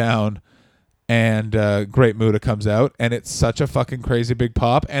throws it down, and Great Muta comes out, and it's such a fucking crazy big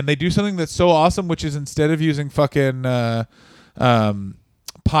pop. And they do something that's so awesome, which is instead of using fucking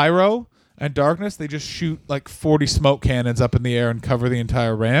pyro and darkness, they just shoot like 40 smoke cannons up in the air and cover the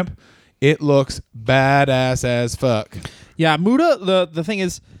entire ramp. It looks badass as fuck. Yeah, Muta. The thing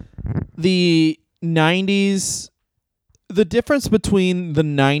is, the 90s. The difference between the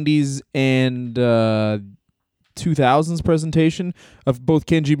 90s and 2000s presentation of both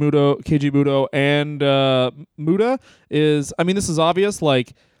Keiji Mutoh and Muta is, I mean, this is obvious.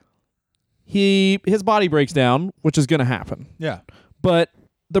 Like, his body breaks down, which is going to happen. Yeah. But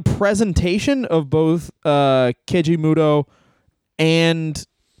the presentation of both Keiji Mutoh and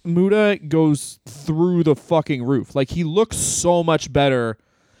Muta goes through the fucking roof. Like, he looks so much better.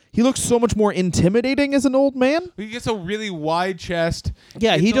 He looks so much more intimidating as an old man. He gets a really wide chest.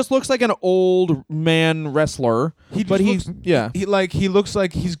 Yeah, he just looks like an old man wrestler. He looks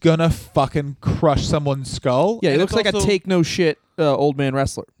like he's gonna fucking crush someone's skull. Yeah, he looks like a take no shit old man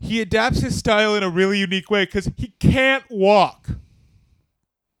wrestler. He adapts his style in a really unique way because he can't walk.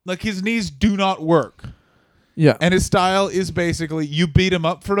 Like, his knees do not work. Yeah. And his style is basically you beat him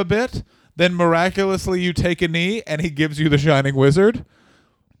up for a bit, then miraculously you take a knee and he gives you the Shining Wizard.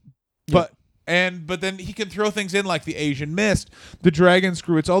 But then he can throw things in like the Asian Mist, the Dragon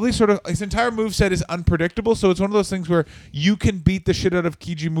Screw. It's all these sort of, his entire moveset is unpredictable, so it's one of those things where you can beat the shit out of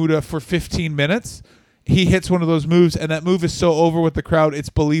Keiji Muta for 15 minutes. He hits one of those moves, and that move is so over with the crowd, it's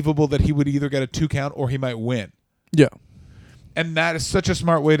believable that he would either get a 2 count or he might win. Yeah. And that is such a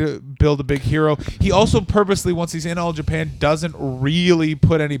smart way to build a big hero. He also purposely, once he's in All Japan, doesn't really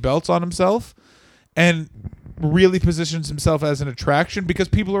put any belts on himself. And really positions himself as an attraction because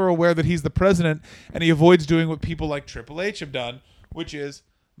people are aware that he's the president, and he avoids doing what people like Triple H have done, which is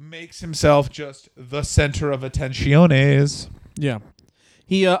makes himself just the center of attentiones. Yeah.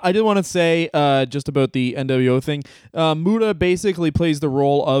 I did want to say just about the NWO thing. Muta basically plays the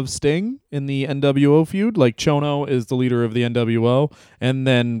role of Sting in the NWO feud. Like, Chono is the leader of the NWO, and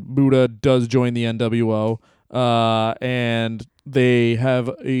then Muta does join the NWO, and they have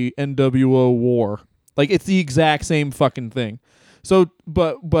a NWO war. Like, it's the exact same fucking thing. So,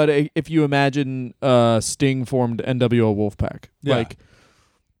 but if you imagine Sting formed NWO Wolfpack, like,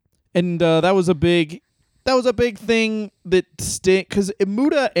 and that was a big thing that Sting, because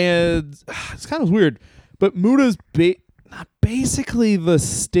Muta, and it's kind of weird, but Muta's not basically the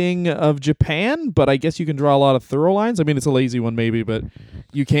Sting of Japan, but I guess you can draw a lot of thorough lines. I mean, it's a lazy one maybe, but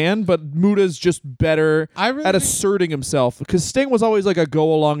you can. But Muta's just better at asserting himself, because Sting was always like a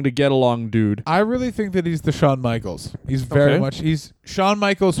go along to get along dude. I really think that he's the Shawn Michaels. He's very much, he's Shawn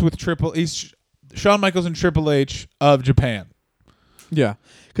Michaels he's Shawn Michaels and Triple H of Japan. Yeah,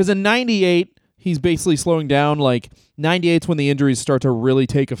 because in 98, he's basically slowing down. Like, 98's when the injuries start to really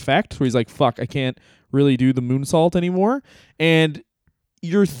take effect, where he's like, fuck, I can't really do the moonsault anymore. And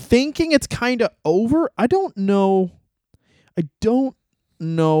you're thinking it's kind of over. I don't know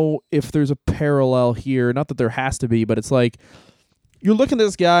if there's a parallel here. Not that there has to be, but it's like, you're looking at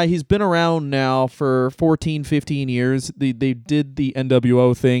this guy, he's been around now for 14, 15 years. They did the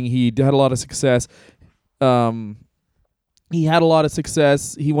NWO thing. He had a lot of success. He had a lot of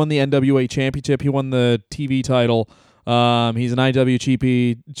success. He won the NWA championship. He won the TV title. He's an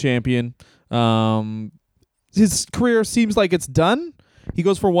IWGP champion. His career seems like it's done. He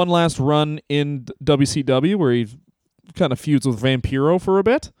goes for one last run in WCW, where he kind of feuds with Vampiro for a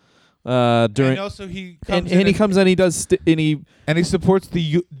bit. And also he supports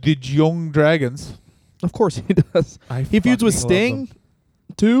the Young Dragons. Of course he does. He feuds with Sting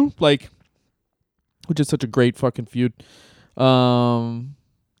too, like, which is such a great fucking feud. All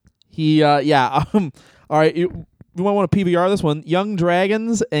right. We might want to PBR this one. Young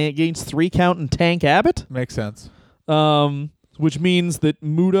Dragons against 3 Count and Tank Abbott. Makes sense. which means that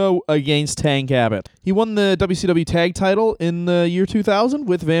Muta against Tank Abbott. He won the WCW tag title in the year 2000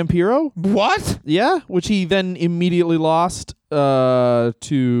 with Vampiro. What? Yeah, which he then immediately lost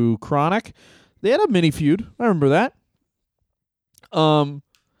to Chronic. They had a mini feud. I remember that.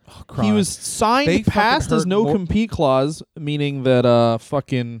 He was signed They past fucking his hurt no more- compete clause, meaning that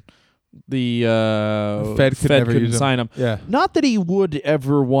fucking the Fed could never couldn't use him. sign him. Yeah. Not that he would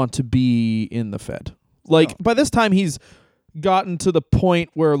ever want to be in the Fed. Like, No. by this time, he's gotten to the point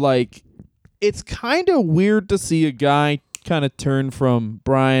where, like, it's kind of weird to see a guy kind of turn from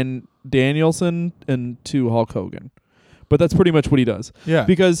Bryan Danielson and to Hulk Hogan. But that's pretty much what he does. Yeah.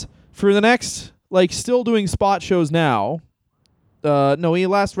 Because for the next, like, still doing spot shows now. No, he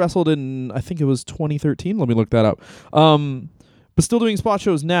last wrestled in, I think it was 2013. Let me look that up. But still doing spot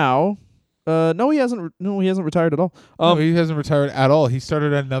shows now. No, he hasn't. No, he hasn't retired at all. No, he hasn't retired at all. He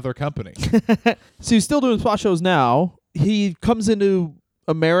started another company. So he's still doing spot shows now. He comes into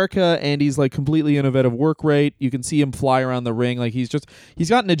America and he's like completely innovative work rate. You can see him fly around the ring. Like he's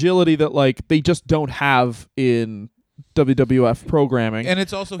got an agility that like they just don't have in WWF programming. And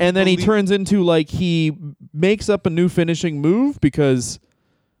it's also And then he turns into like he makes up a new finishing move because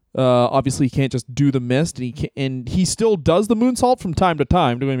obviously he can't just do the mist and he still does the moonsault from time to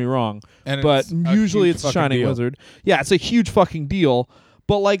time, don't get me wrong. But usually it's Shining Wizard. Yeah, it's a huge fucking deal.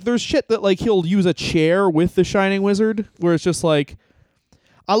 But like there's shit that like he'll use a chair with the Shining Wizard where it's just like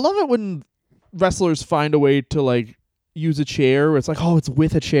I love it when wrestlers find a way to like use a chair where it's like, oh, it's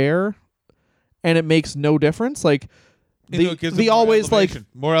with a chair and it makes no difference. Like they always like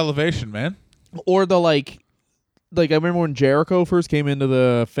more elevation, man. Or the like I remember when Jericho first came into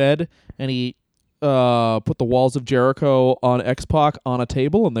the Fed and he put the walls of Jericho on X-Pac on a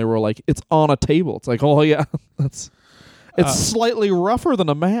table and they were like, it's on a table. It's like, oh yeah, it's slightly rougher than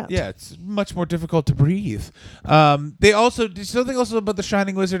a mat. Yeah, it's much more difficult to breathe. They also something also about the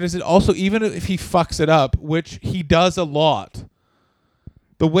Shining Wizard is it also even if he fucks it up, which he does a lot,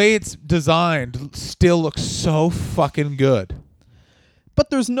 the way it's designed still looks so fucking good. But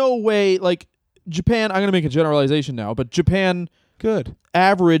there's no way like Japan, I'm going to make a generalization now, but Japan Good.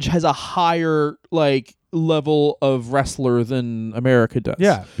 average has a higher like level of wrestler than America does.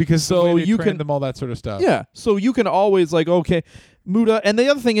 Yeah, because So the way they you train can- them all that sort of stuff. Yeah, so you can always like, okay, Muta. And the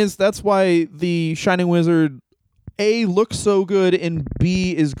other thing is that's why the Shining Wizard A looks so good and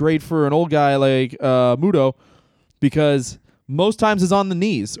B is great for an old guy like Mutoh because most times he's on the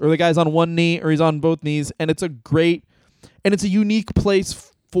knees or the guy's on one knee or he's on both knees and it's a unique place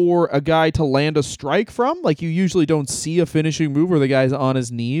for a guy to land a strike from. Like you usually don't see a finishing move where the guy's on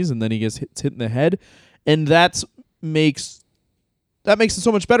his knees and then he gets hit in the head. And that makes it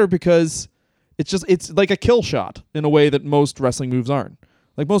so much better because it's like a kill shot in a way that most wrestling moves aren't.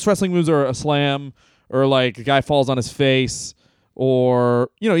 Like most wrestling moves are a slam or like a guy falls on his face or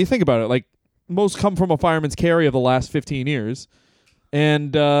you think about it, like most come from a fireman's carry of the last 15 years.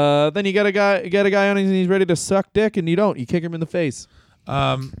 And then you get a guy on his knees ready to suck dick and you kick him in the face.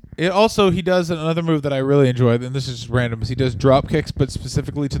 He does another move that I really enjoy, and this is just random, is he does drop kicks, but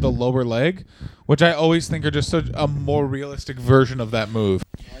specifically to the lower leg, which I always think are just such a more realistic version of that move.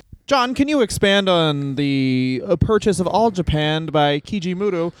 John, can you expand on the purchase of All Japan by Keiji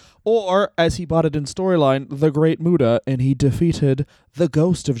Muto, or, as he bought it in storyline, The Great Muta, and he defeated the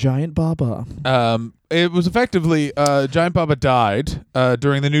ghost of Giant Baba? It was effectively Giant Baba died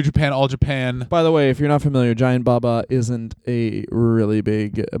during the New Japan All Japan. By the way, if you're not familiar, Giant Baba isn't a really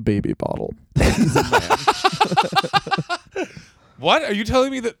big baby bottle. He's a man. What? Are you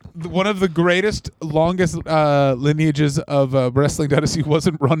telling me that one of the greatest, longest lineages of wrestling dynasty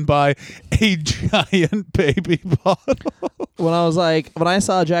wasn't run by a giant baby bottle? When I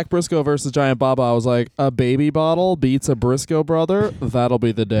saw Jack Briscoe versus Giant Baba, I was like, a baby bottle beats a Briscoe brother? That'll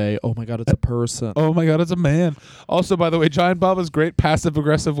be the day. Oh my God, it's a person. Oh my God, it's a man. Also, by the way, Giant Baba's great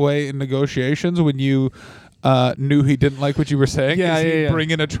passive-aggressive way in negotiations when you knew he didn't like what you were saying is he'd bring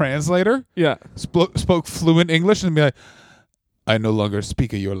in a translator, spoke fluent English, and be like, I no longer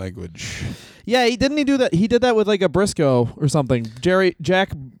speak your language. Yeah, he do that. He did that with like a Briscoe or something. Jerry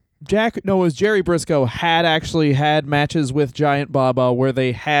Briscoe had actually had matches with Giant Baba where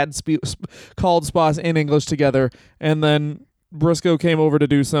they had called spots in English together, and then Briscoe came over to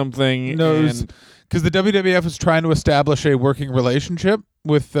do something. No, because the WWF was trying to establish a working relationship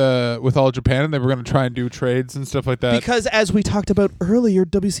with All Japan, and they were going to try and do trades and stuff like that. Because as we talked about earlier,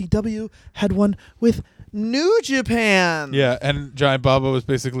 WCW had one with New Japan. Yeah, and Giant Baba was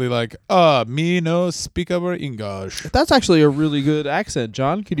basically like, me no speak our English. That's actually a really good accent,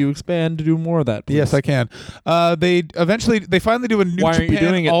 John. Could you expand to do more of that, please? Yes, I can. They finally do a New Why Japan, aren't you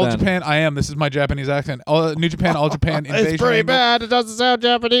doing it All then? Japan. I am. This is my Japanese accent. New Japan, All Japan invasion. It's pretty angle. bad. It doesn't sound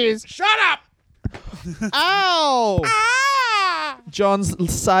Japanese. Shut up! Ow!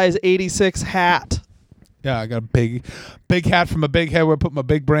 John's size 86 hat. Yeah, I got a big hat from a big head where I put my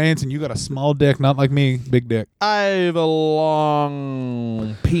big brains, and you got a small dick, not like me, big dick. I have a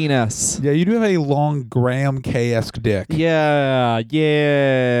long penis. Yeah, you do have a long Graham K-esque dick. Yeah.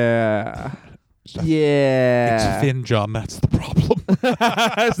 It's thin, John. That's the problem.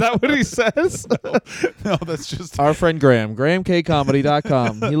 Is that what he says? No, that's just... Our friend Graham,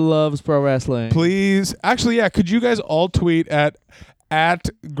 GrahamKComedy.com. He loves pro wrestling. Please. Actually, yeah, could you guys all tweet at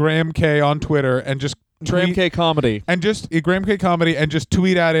Graham K on Twitter and just... Graham K Comedy. And just Graham K Comedy and just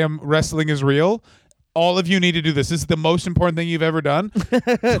tweet at him, wrestling is real. All of you need to do this. This is the most important thing you've ever done.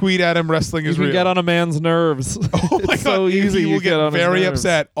 Tweet at him, wrestling is You real. can get on a man's nerves. Oh my It's God. so easy. He will You get on his very nerves.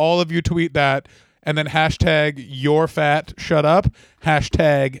 upset. All of you tweet that and then hashtag you're fat, shut up,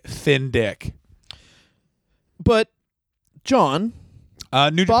 hashtag thin dick. But, John.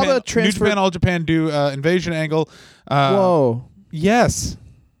 New Japan, All Japan do invasion angle. Whoa. Yes.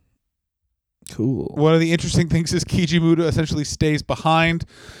 Cool. One of the interesting things is Keiji Muta essentially stays behind.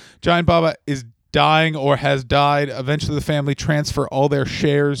 Giant Baba is dying or has died. Eventually the family transfer all their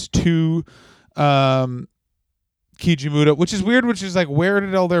shares to Keiji Muta, which is weird, which is like, where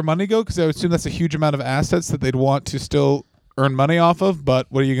did all their money go? Because I would assume that's a huge amount of assets that they'd want to still earn money off of, but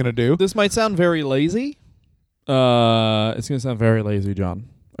what are you going to do? This might sound very lazy. It's going to sound very lazy, John.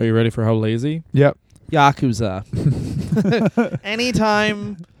 Are you ready for how lazy? Yep. Yakuza.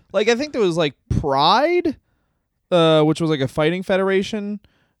 Anytime... Like, I think there was, like, Pride, which was, like, a fighting federation,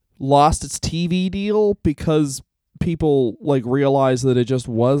 lost its TV deal because people, like, realized that it just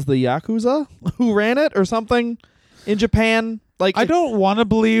was the Yakuza who ran it or something in Japan. Like, I don't want to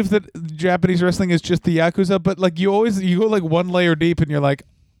believe that Japanese wrestling is just the Yakuza, but, like, you go, like, one layer deep and you're like,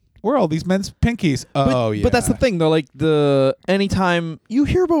 where are all these men's pinkies? Yeah. But that's the thing, though. Like, anytime you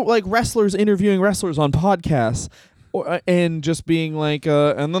hear about, like, wrestlers interviewing wrestlers on podcasts, and just being like,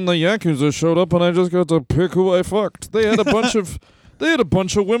 and then the Yakuza showed up, and I just got to pick who I fucked. They had a bunch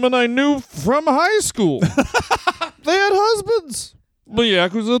of women I knew from high school. They had husbands. The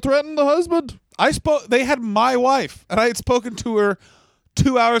Yakuza threatened the husband. They had my wife, and I had spoken to her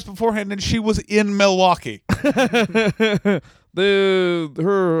 2 hours beforehand, and she was in Milwaukee.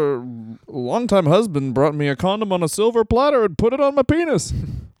 Her longtime husband brought me a condom on a silver platter and put it on my penis.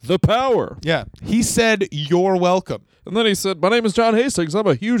 The power. Yeah. He said, you're welcome. And then he said, my name is John Hastings. I'm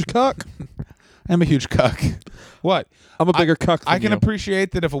a huge cuck. I'm a huge cuck. What? I'm a bigger cuck than I can you.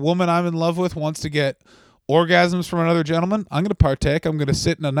 appreciate that if a woman I'm in love with wants to get orgasms from another gentleman, I'm going to partake. I'm going to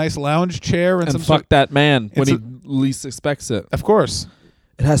sit in a nice lounge chair and fuck that man when It's he least expects it. Of course.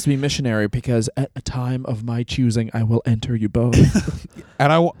 It has to be missionary because at a time of my choosing, I will enter you both.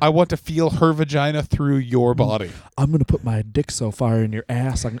 And I want to feel her vagina through your body. I'm going to put my dick so far in your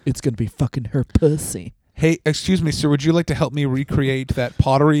ass, it's going to be fucking her pussy. Hey, excuse me, sir. Would you like to help me recreate that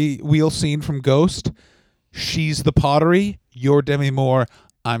pottery wheel scene from Ghost? She's the pottery. You're Demi Moore.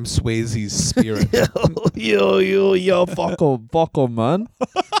 I'm Swayze's spirit. Yo, fuck 'em, man.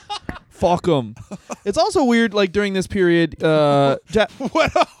 Fuck 'em. It's also weird, like, during this period,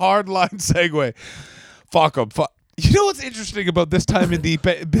 What a hard line segue. Fuck 'em. You know what's interesting about this time in the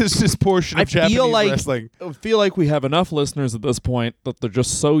business portion of Japanese wrestling? I feel like we have enough listeners at this point that they're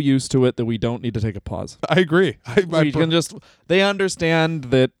just so used to it that we don't need to take a pause. I agree. They understand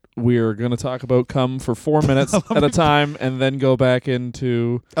that we're going to talk about cum for 4 minutes at a time and then go back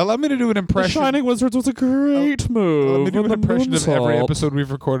into... Allow me to do an impression. The Shining Wizards was a great move. Let me do an impression of every episode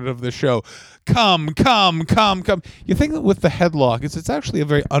we've recorded of this show. Come. You think that with the headlock, it's actually a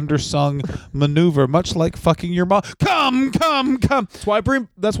very undersung maneuver, much like fucking your mom. Come.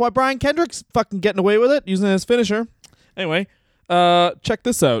 That's why Brian Kendrick's fucking getting away with it, using it as finisher. Anyway, check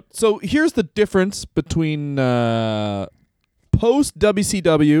this out. So here's the difference between... post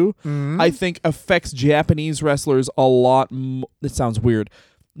WCW, I think affects Japanese wrestlers a lot. It sounds weird.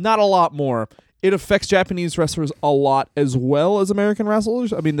 Not a lot more. It affects Japanese wrestlers a lot as well as American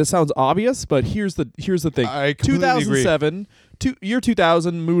wrestlers. I mean, this sounds obvious, but here's the thing. I completely 2007, year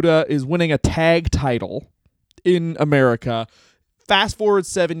 2000, Muta is winning a tag title in America. Fast forward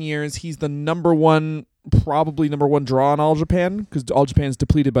 7 years, he's the probably number one draw in All Japan because All Japan's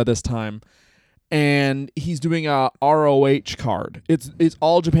depleted by this time. And he's doing a ROH card. It's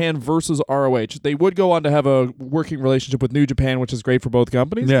All Japan versus ROH. They would go on to have a working relationship with New Japan, which is great for both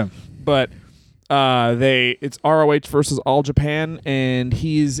companies. Yeah. But It's ROH versus All Japan, and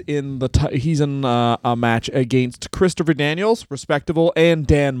he's in a match against Christopher Daniels, respectable, and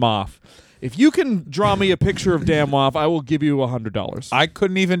Dan Moff. If you can draw me a picture of Dan Moff, I will give you $100. I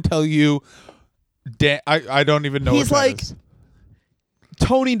couldn't even tell you. I don't even know. He's what that like is.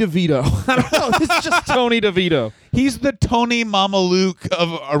 Tony DeVito. I don't know. It's just Tony DeVito. He's the Tony Mama Luke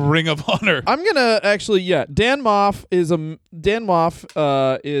of a Ring of Honor. I'm gonna actually, Dan Moff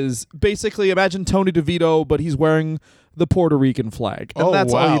is basically, imagine Tony DeVito, but he's wearing the Puerto Rican flag, and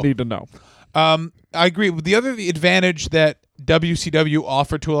that's all you need to know. I agree. The other advantage that WCW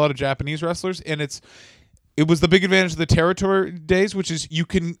offered to a lot of Japanese wrestlers, and it was the big advantage of the territory days, which is you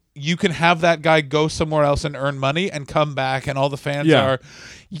can have that guy go somewhere else and earn money and come back, and all the fans are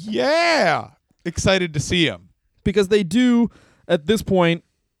excited to see him. Because they do, at this point,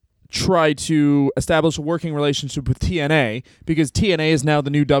 try to establish a working relationship with TNA, because TNA is now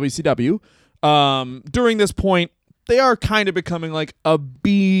the new WCW. During this point, they are kind of becoming like a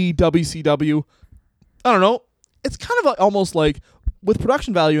BWCW. I don't know. It's kind of almost like, with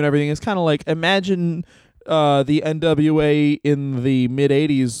production value and everything, it's kind of like, imagine the NWA in the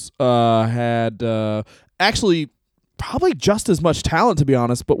mid-'80s had actually probably just as much talent, to be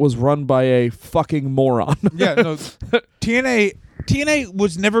honest, but was run by a fucking moron. Yeah, no, TNA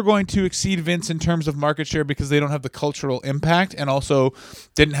was never going to exceed Vince in terms of market share because they don't have the cultural impact, and also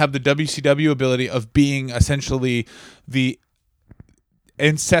didn't have the WCW ability of being essentially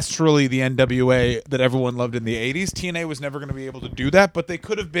ancestrally the NWA that everyone loved in the 80s. TNA was never going to be able to do that, but they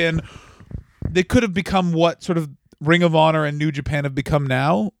could have become what sort of Ring of Honor and New Japan have become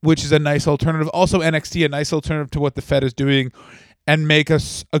now, which is a nice alternative. Also NXT, a nice alternative to what the Fed is doing, and make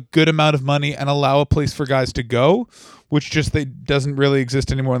us a good amount of money and allow a place for guys to go, which just doesn't really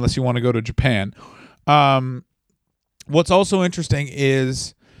exist anymore unless you want to go to Japan. What's also interesting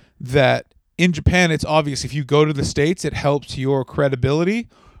is that in Japan, it's obvious if you go to the States, it helps your credibility.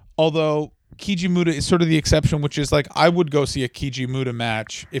 Although Keiji Muta is sort of the exception, which is like, I would go see a Keiji Muta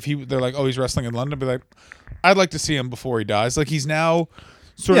match if they're like, oh, he's wrestling in London. I'd be like, I'd like to see him before he dies. Like, he's now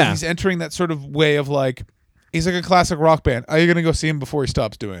he's entering that sort of way of like, he's like a classic rock band. Are you going to go see him before he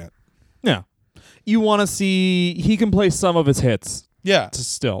stops doing it? Yeah. You want to see, he can play some of his hits. Yeah.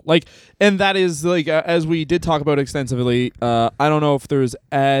 Still. Like, and that is like, as we did talk about extensively, I don't know if there's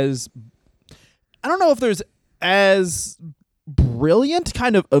as brilliant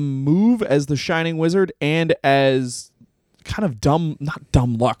kind of a move as the Shining Wizard, and as kind of not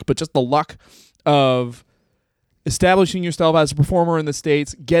dumb luck, but just the luck of establishing yourself as a performer in the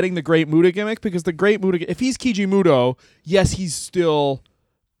States, getting the Great Muta gimmick, because the Great Muta, if he's Keiji Muto, yes, he's still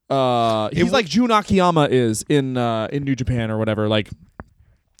he's like Jun Akiyama is in New Japan or whatever. Like,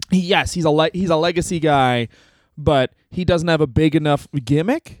 yes, he's a legacy guy, but he doesn't have a big enough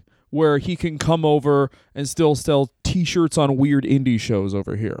gimmick where he can come over and still sell T-shirts on weird indie shows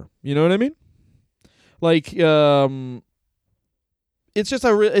over here. You know what I mean? Like, it's just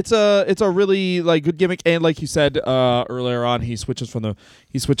it's a really like good gimmick, and like you said earlier on, he switches from the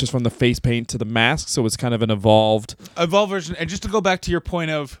face paint to the mask, so it's kind of an evolved version. And just to go back to your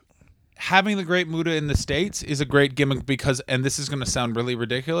point of having the Great Muta in the States is a great gimmick because, and this is going to sound really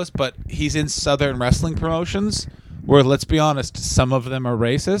ridiculous, but he's in Southern wrestling promotions where, let's be honest, some of them are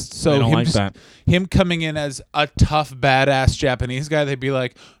racist. So I don't like that. Him coming in as a tough, badass Japanese guy, they'd be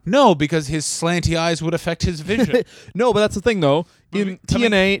like, no, because his slanty eyes would affect his vision. No, but that's the thing, though. In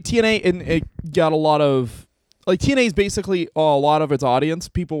TNA, and it got a lot of, like, TNA is basically a lot of its audience.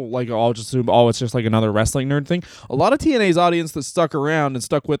 People, like, all just assume, it's just like another wrestling nerd thing. A lot of TNA's audience that stuck around and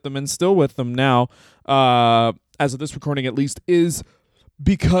stuck with them and still with them now, as of this recording at least, is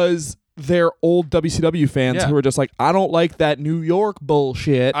because they're old WCW fans who are just like, I don't like that New York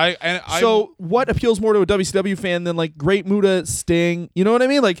bullshit. So what appeals more to a WCW fan than like Great Muta, Sting? You know what I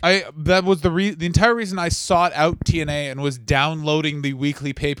mean? Like, that was the entire reason I sought out TNA and was downloading the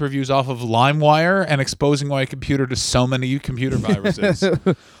weekly pay-per-views off of LimeWire and exposing my computer to so many computer viruses.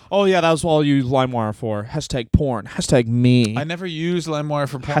 Oh yeah, that was all you used LimeWire for. #porn. #me. I never used LimeWire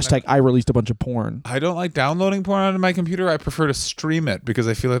for porn. I released a bunch of porn. I don't like downloading porn onto my computer. I prefer to stream it because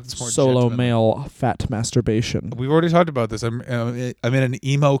I feel like it's more solo gentleman. male fat masturbation. We've already talked about this. I'm in an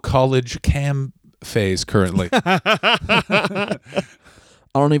emo college cam phase currently. I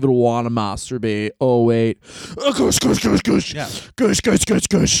don't even want to masturbate. Oh, wait. Gush. Yeah.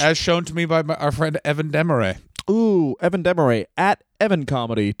 Gush. As shown to me by our friend Evan Demaray. Ooh, Evan Demaray at Evan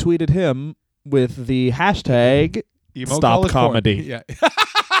Comedy tweeted him with the hashtag Emo stop comedy. Yeah.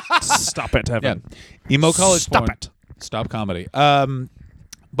 Stop it, Evan. Yeah. Emo college Stop porn. it. Stop comedy.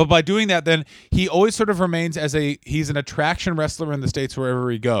 But by doing that, then he always sort of remains he's an attraction wrestler in the States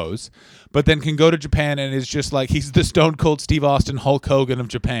wherever he goes, but then can go to Japan and is just like, he's the Stone Cold Steve Austin, Hulk Hogan of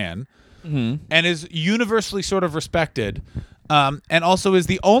Japan, and is universally sort of respected, and also is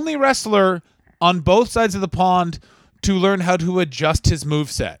the only wrestler on both sides of the pond to learn how to adjust his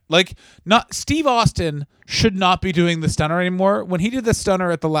moveset. Like, not Steve Austin should not be doing the stunner anymore. When he did the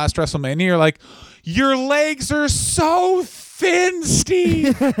stunner at the last WrestleMania, you're like, your legs are so thin,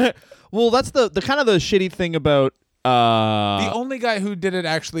 Steve. Well, that's the kind of the shitty thing about the only guy who did it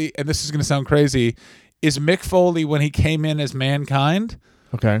actually, and this is going to sound crazy, is Mick Foley when he came in as Mankind.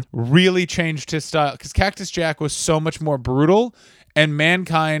 Okay. Really changed his style because Cactus Jack was so much more brutal, and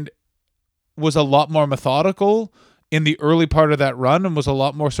Mankind was a lot more methodical in the early part of that run and was a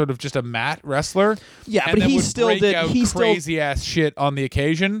lot more sort of just a mat wrestler. Yeah, and but then he would still break did. out He crazy ass shit on the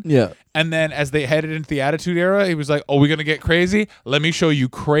occasion. Yeah. And then as they headed into the Attitude Era, he was like, "Oh, we're gonna get crazy. Let me show you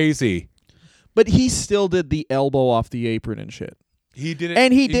crazy." But he still did the elbow off the apron and shit. He did it,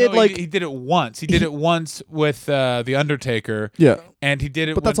 and he did he did it once. He did it once with the Undertaker. Yeah, and he did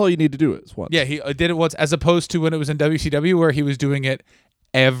it. But that's all you need to do is once. Yeah, he did it once, as opposed to when it was in WCW, where he was doing it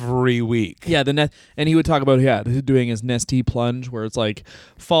every week. Yeah, and he would talk about doing his nesty plunge, where it's like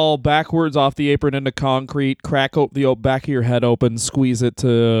fall backwards off the apron into concrete, crack the back of your head open, squeeze it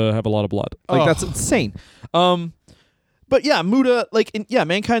to have a lot of blood. Like that's insane. But yeah, Muta,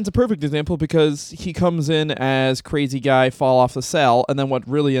 Mankind's a perfect example because he comes in as crazy guy, fall off the cell, and then what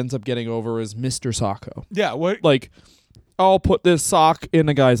really ends up getting over is Mr. Socko. Yeah, what? Like, I'll put this sock in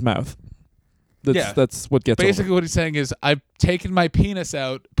a guy's mouth. That's what gets basically over. What he's saying is, I've taken my penis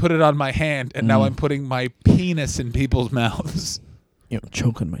out, put it on my hand, and now I'm putting my penis in people's mouths.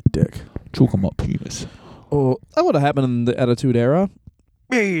 Choking my dick. Choking my penis. Oh, that would have happened in the Attitude Era.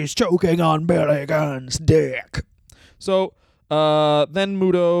 He's choking on Billy Gunn's dick. So then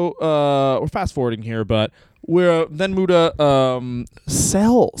Mutoh, we're fast forwarding here, but Muta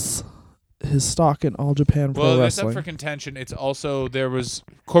sells his stock in All Japan Pro Wrestling. Wrestling. It's up for contention. It's also, there was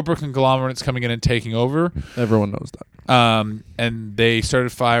corporate conglomerates coming in and taking over. Everyone knows that. And they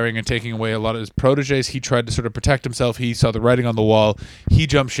started firing and taking away a lot of his proteges. He tried to sort of protect himself. He saw the writing on the wall. He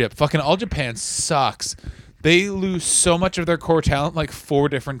jumped ship. Fucking All Japan sucks. They lose so much of their core talent like 4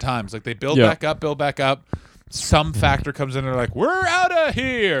 different times. Like they build back up. Some factor comes in and they're like, we're out of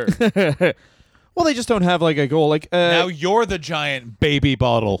here. Well, they just don't have like a goal. Like now you're the giant baby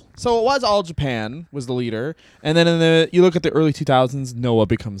bottle. So it was All Japan was the leader, and then you look at the early 2000s, Noah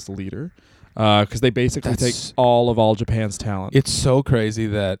becomes the leader because they basically take all of All Japan's talent. It's so crazy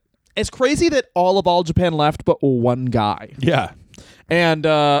that all of All Japan left, but one guy. Yeah. And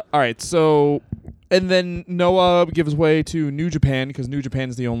all right, so and then Noah gives way to New Japan because New Japan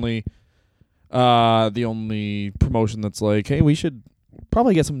is the only promotion that's like, hey, we should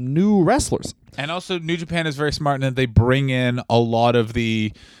probably get some new wrestlers. And also, New Japan is very smart in that they bring in a lot of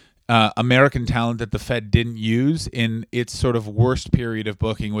the American talent that the Fed didn't use in its sort of worst period of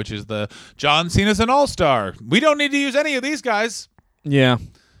booking, which is the John Cena's an all-star. We don't need to use any of these guys. Yeah.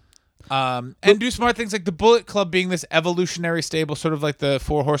 And do smart things like the Bullet Club being this evolutionary stable, sort of like the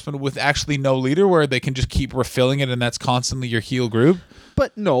Four Horsemen with actually no leader, where they can just keep refilling it and that's constantly your heel group.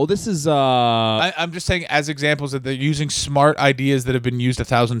 But no, this is I'm just saying as examples that they're using smart ideas that have been used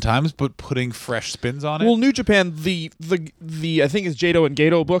 1,000 times, but putting fresh spins on it. Well, New Japan, the I think it's Jado and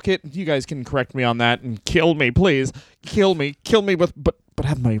Gato book it. You guys can correct me on that and kill me, please. Kill me with but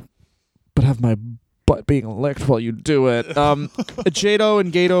have my butt being licked while you do it. Jado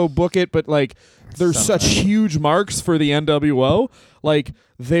and Gato book it, but like there's such huge marks for the NWO. Like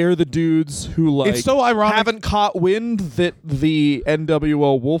they're the dudes who like it's so ironic. Haven't caught wind that the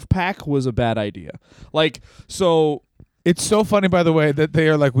NWO Wolfpack was a bad idea. Like so. It's so funny, by the way, that they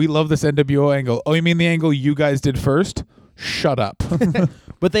are like, we love this NWO angle. Oh, you mean the angle you guys did first? Shut up.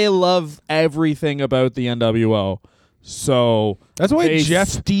 But they love everything about the NWO. So that's why they Jeff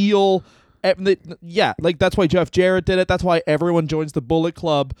steal. Like that's why Jeff Jarrett did it. That's why everyone joins the Bullet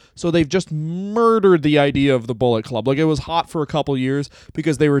Club. So they've just murdered the idea of the Bullet Club. Like it was hot for a couple years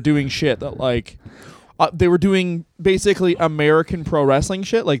because they were doing shit that like they were doing basically American pro wrestling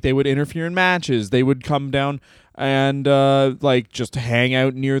shit. Like they would interfere in matches. They would come down and like just hang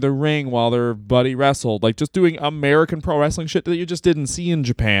out near the ring while their buddy wrestled. Like just doing American pro wrestling shit that you just didn't see in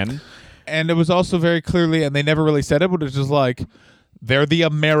Japan. And it was also very clearly, and they never really said it, but it's just like, they're the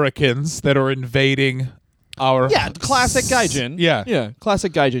Americans that are invading our... Yeah, classic gaijin. Yeah,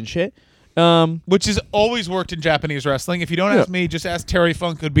 classic gaijin shit. Which has always worked in Japanese wrestling. If you don't ask me, just ask Terry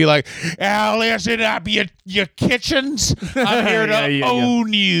Funk. Who'd be like, listen up, your kitchens. I'm here to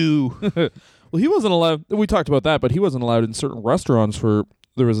own you. Well, he wasn't allowed... We talked about that, but he wasn't allowed in certain restaurants for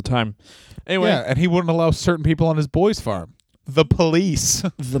there was a time. Anyway, Yeah, and he wouldn't allow certain people on his boys' farm. The police.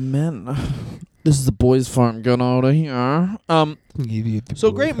 the men. This is the boys' farm. Get out of here.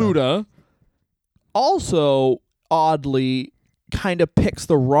 So Great Muta also oddly kind of picks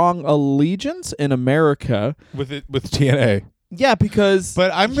the wrong allegiance in America. with TNA. Yeah, because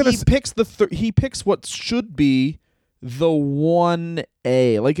But I'm gonna picks he picks what should be the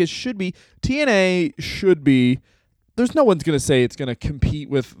 1A. Like it should be TNA should be. There's no one's gonna say it's gonna compete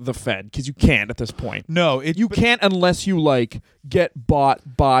with the Fed because you can't at this point. No, You can't unless you like get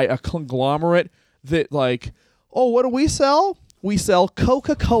bought by a conglomerate that like, oh, what do we sell? We sell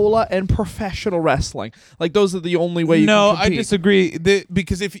Coca-Cola and professional wrestling. Like those are the only way you can compete. I disagree.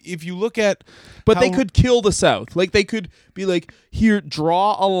 Because if you look at But they could kill the South. Like they could be like, here,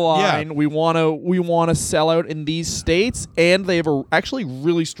 draw a line. Yeah. We wanna sell out in these states, and they have a actually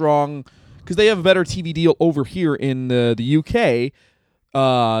really strong because they have a better TV deal over here in the UK.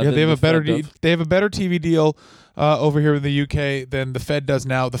 they have a better TV deal over here in the UK than the Fed does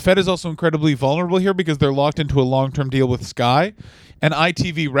now. The Fed is also incredibly vulnerable here because they're locked into a long-term deal with Sky, and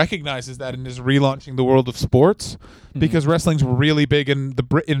ITV recognizes that and is relaunching the world of sports because wrestling's really big in the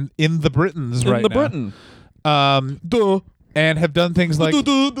Britons right now. Britain. And have done things like Oh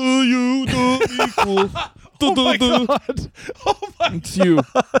my god! Oh my It's you.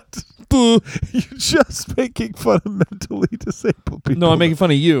 You're just making fun of mentally disabled people. No, I'm making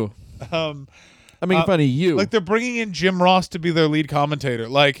fun of you. Um, I'm making fun of you. Like they're bringing in Jim Ross to be their lead commentator.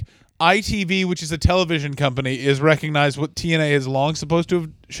 Like ITV, which is a television company, is recognized what TNA is long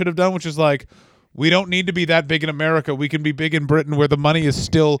should have done, which is like, we don't need to be that big in America. We can be big in Britain, where the money is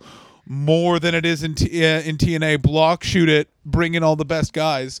still more than it is in TNA. Block shoot it, bring in all the best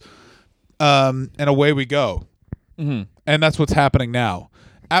guys, and away we go. Mm-hmm. And that's what's happening now.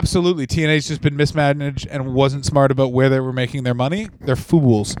 Absolutely, TNA's just been mismanaged and wasn't smart about where they were making their money. They're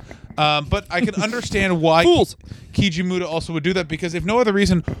fools. But I can understand why Keiji Muta also would do that, because if no other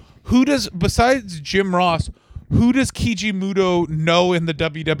reason, besides Jim Ross, who does Keiji Muto know in the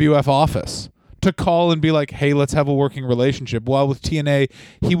WWF office to call and be like, hey, let's have a working relationship? While with TNA,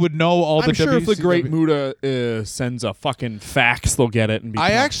 he would know all I'm sure if the Great Muta sends a fucking fax, they'll get it. And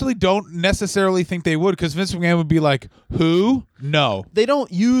I actually don't necessarily think they would, because Vince McMahon would be like, who? No. They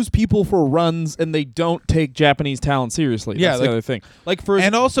don't use people for runs, and they don't take Japanese talent seriously. Yeah, that's the other thing.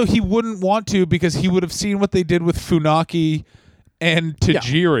 And also, he wouldn't want to, because he would have seen what they did with Funaki and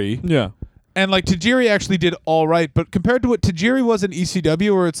Tajiri. Yeah. And like Tajiri actually did all right, but compared to what Tajiri was in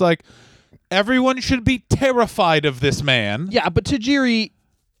ECW, where it's like, everyone should be terrified of this man. Yeah, but Tajiri,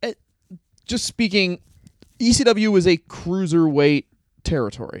 just speaking, ECW was a cruiserweight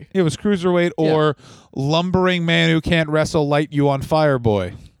territory. It was cruiserweight or lumbering man who can't wrestle, light you on fire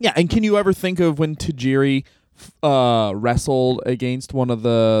boy. Yeah, and can you ever think of when Tajiri wrestled against one of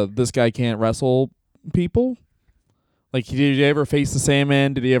the this guy can't wrestle people? Like, did he ever face the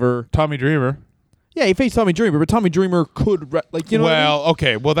Sandman? Did he ever... Tommy Dreamer. Yeah, he faced Tommy Dreamer, but Tommy Dreamer could, you know. Well, what I mean?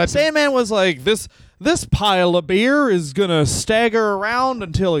 okay, well that's Sandman was like, this pile of beer is gonna stagger around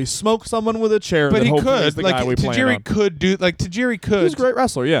until he smokes someone with a chair. But that he hopefully could, is the like guy we plan on. Tajiri could. He's a great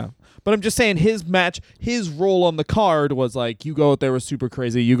wrestler, yeah. But I'm just saying his role on the card was like, you go out there with Super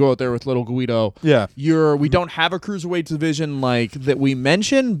Crazy, you go out there with Little Guido. Yeah. We don't have a cruiserweight division like that we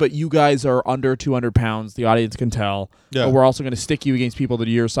mentioned, but you guys are under 200 pounds. The audience can tell. Yeah. But we're also going to stick you against people that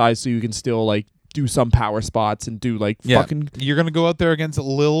are your size, so you can still like do some power spots and do like fucking. You're gonna go out there against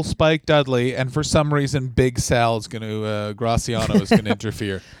Lil Spike Dudley, and for some reason, Big Sal's gonna Graciano is gonna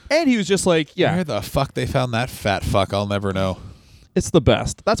interfere. And he was just like, yeah, Where the fuck they found that fat fuck? I'll never know. it's the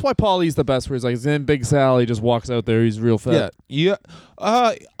best. That's why Paulie's the best. Where he's like, then Big Sal, he just walks out there. He's real fat. Yeah.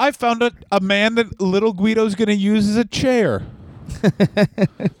 I found a man that Little Guido's gonna use as a chair.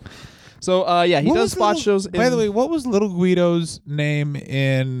 So he What does was spot shows. By the way, what was Little Guido's name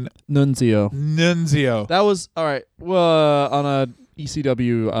in Nunzio. Nunzio? That was all right. Well, on a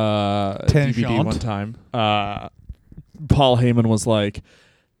ECW DVD Tangent. one time, Paul Heyman was like,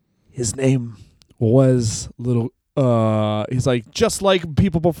 his name was Little. He's like, just like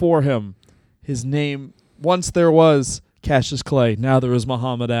people before him. His name once there was Cassius Clay. Now there is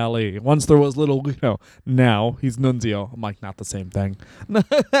Muhammad Ali. Once there was Little Guido. Now he's Nunzio. I'm like, not the same thing.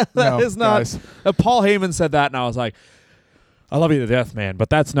 That is not. Guys. Paul Heyman said that, and I was like, I love you to death, man. But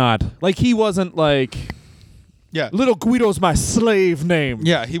that's not like he wasn't like. Yeah. Little Guido's my slave name.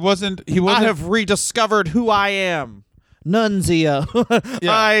 Yeah, he wasn't. I have rediscovered who I am. Nunzio.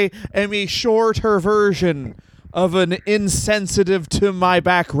 Yeah. I am a shorter version of an insensitive to my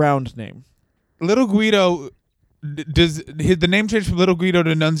background name. Little Guido. The name change from Little Guido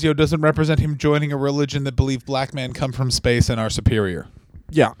to Nunzio doesn't represent him joining a religion that believe black men come from space and are superior.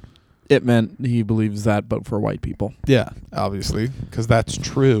 Yeah. It meant he believes that, but for white people. Yeah, obviously, because that's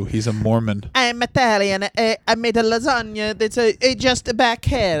true. He's a Mormon. I'm Italian. I made a lasagna that's just a back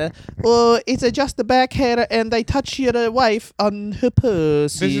hair. Or it's just a back hair, and I touch your wife on her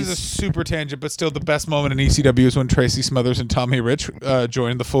pussy. This is a super tangent, but still the best moment in ECW is when Tracy Smothers and Tommy Rich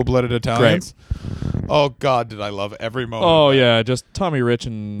joined the Full-Blooded Italians. Oh, God, did I love every moment. Oh, yeah, just Tommy Rich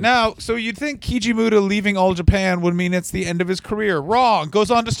and... Now, so you'd think Keiji Muta leaving All Japan would mean it's the end of his career. Wrong.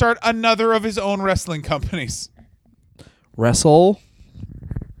 Goes on to start another of his own wrestling companies. Wrestle?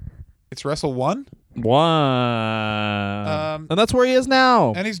 It's Wrestle 1? And that's where he is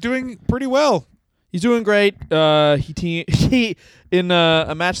now. And he's doing pretty well. He's doing great. He in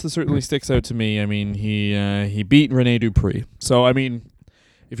a match that certainly sticks out to me. I mean, he beat Rene Dupree. So I mean,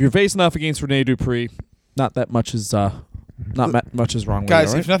 if you're facing off against Rene Dupree, not much is wrong with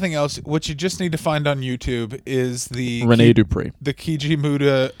Guys, it, right? if nothing else, what you just need to find on YouTube is the Rene Dupree, the Keiji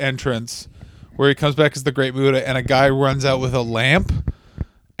Muta entrance, where he comes back as the Great Muta, and a guy runs out with a lamp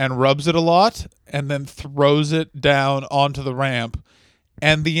and rubs it a lot, and then throws it down onto the ramp,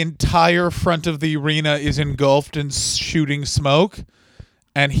 and the entire front of the arena is engulfed in shooting smoke,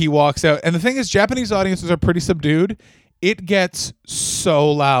 and he walks out. And the thing is, Japanese audiences are pretty subdued. It gets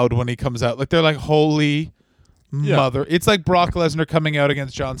so loud when he comes out. Like, they're like, holy mother. It's like Brock Lesnar coming out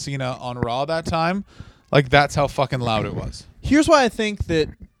against John Cena on Raw that time. Like, that's how fucking loud it was. Here's why I think that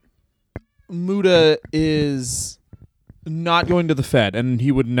Muta is not going to the Fed, and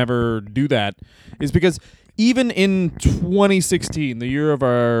he would never do that, is because even in 2016, the year of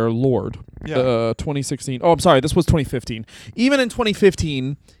our Lord, 2016. Oh, I'm sorry, this was 2015. Even in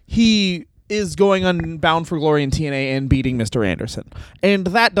 2015, he is going on Bound for Glory in TNA and beating Mr. Anderson. And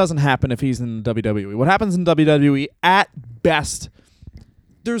that doesn't happen if he's in WWE. What happens in WWE, at best,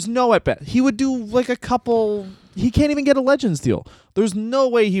 there's no at best. He would do like a couple... He can't even get a Legends deal. There's no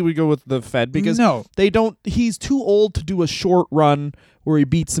way he would go with the Fed because they don't... He's too old to do a short run where he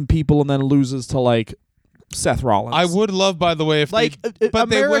beats some people and then loses to like Seth Rollins. I would love, by the way, if like but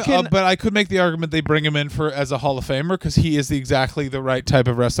American, but I could make the argument they bring him in for as a Hall of Famer because he is exactly the right type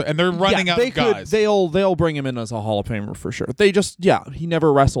of wrestler, and they're running out of guys. They'll bring him in as a Hall of Famer for sure. They just he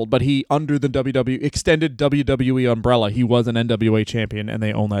never wrestled, but he under the extended WWE umbrella, he was an NWA champion, and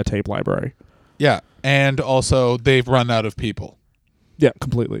they own that tape library. Yeah, and also they've run out of people. Yeah,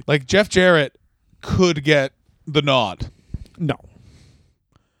 completely. Like Jeff Jarrett could get the nod. No.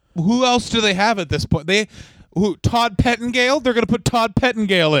 Who else do they have at this point? Todd Pettingale? They're going to put Todd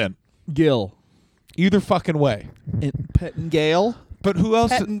Pettingale in. Gill. Either fucking way. Pettingale? But who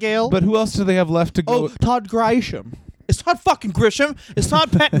else? Pettingale? But who else do they have left to go? Oh, Todd Grisham. It's not fucking Grisham. It's not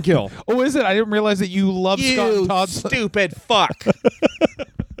Pettingill. Oh, is it? I didn't realize that you love Scott and Todd. Stupid fuck.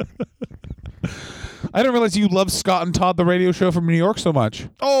 I didn't realize you love Scott and Todd, the radio show from New York, so much.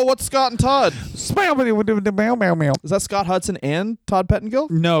 Oh, what's Scott and Todd? Is Is that Scott Hudson and Todd Pettingill?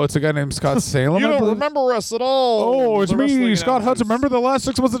 No, it's a guy named Scott Salem. You don't remember us at all. Oh, it's me, Scott Hudson. Remember the last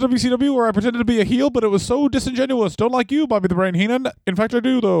 6 months of WCW where I pretended to be a heel, but it was so disingenuous. Don't like you, Bobby the Brain Heenan. In fact, I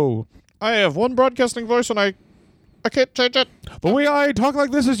do, though. I have one broadcasting voice and I can't change it. The way I talk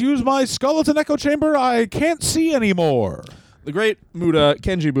like this is use my skull as an echo chamber. I can't see anymore. The great Muta,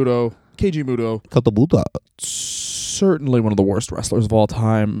 Keiji Mutoh. Certainly one of the worst wrestlers of all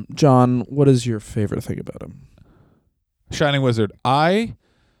time. John, what is your favorite thing about him? Shining Wizard. Of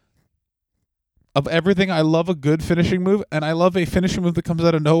everything, I love a good finishing move, and I love a finishing move that comes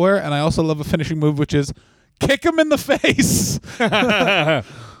out of nowhere, and I also love a finishing move which is kick him in the face. I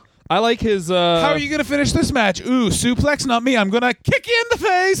like his... How are you going to finish this match? Ooh, suplex, not me. I'm going to kick you in the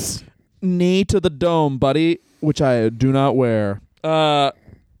face. Knee to the dome, buddy, which I do not wear.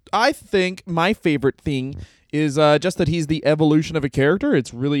 I think my favorite thing is just that he's the evolution of a character.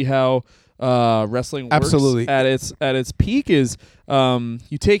 It's really how wrestling works. Absolutely. At its peak is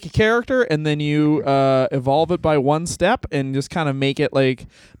you take a character and then you evolve it by one step and just kind of make it like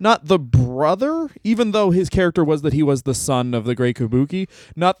not the brother, even though his character was that he was the son of the great Kabuki.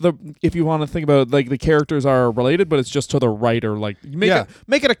 Not the, if you want to think about it, like the characters are related, but it's just to the writer. Like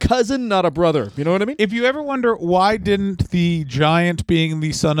make it a cousin, not a brother. You know what I mean? If you ever wonder why didn't the Giant being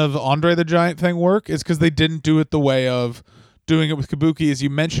the son of Andre the Giant thing work, it's because they didn't do it the way of doing it with Kabuki. Is you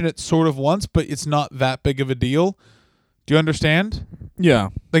mention it sort of once, but it's not that big of a deal. Do you understand? Yeah.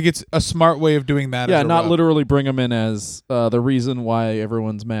 Like it's a smart way of doing that. Yeah, not literally bring him in as the reason why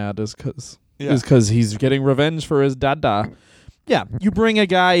everyone's mad is because he's getting revenge for his dada. Yeah, you bring a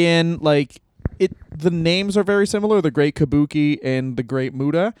guy in like it. The names are very similar, the Great Kabuki and the Great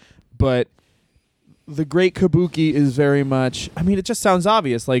Muta, but the Great Kabuki is very much. I mean, it just sounds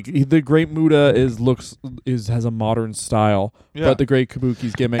obvious. Like the Great Muta has a modern style, but the Great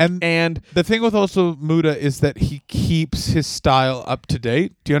Kabuki's gimmick. And the thing with also Muta is that he keeps his style up to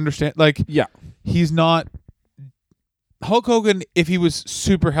date. Do you understand? Like, he's not. Hulk Hogan, if he was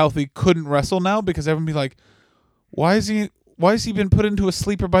super healthy, couldn't wrestle now because everyone would be like, why has he been put into a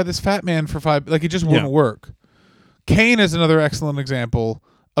sleeper by this fat man for 5? Like, it just wouldn't work. Kane is another excellent example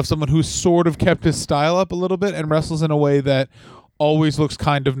of someone who's sort of kept his style up a little bit and wrestles in a way that always looks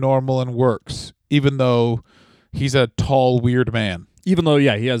kind of normal and works, even though he's a tall, weird man. Even though,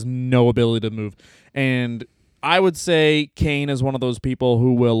 he has no ability to move. And I would say Kane is one of those people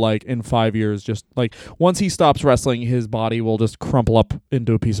who will, like, in 5 years, just, like, once he stops wrestling, his body will just crumple up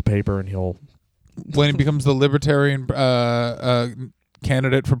into a piece of paper and he'll... When he becomes the libertarian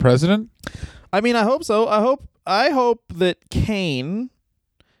candidate for president? I mean, I hope so. I hope that Kane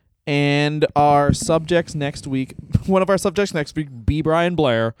and our subjects next week, one of our subjects next week, B. Brian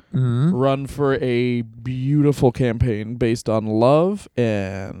Blair, run for a beautiful campaign based on love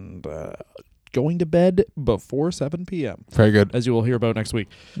and going to bed before 7 p.m. Very good. As you will hear about next week.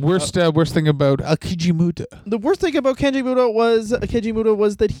 Worst thing about Keiji Muta. The worst thing about Keiji Muta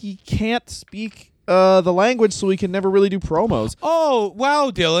was that he can't speak the language, so he can never really do promos. Oh,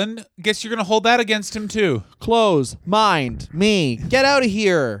 wow, Dylan. Guess you're going to hold that against him, too. Close. Mind. Me. Get out of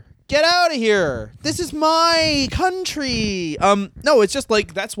here. Get out of here. This is my country. No, it's just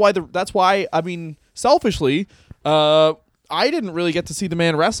like, that's why, I mean, selfishly, I didn't really get to see the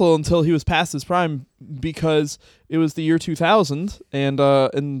man wrestle until he was past his prime because it was the year 2000, and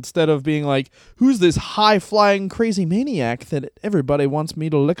instead of being like, who's this high-flying crazy maniac that everybody wants me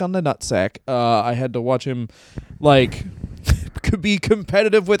to lick on the nutsack, I had to watch him, like, be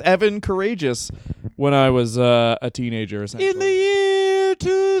competitive with Evan Courageous when I was a teenager, essentially. In the year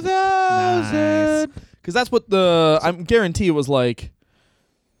 2000. Because that's what I guarantee it was like.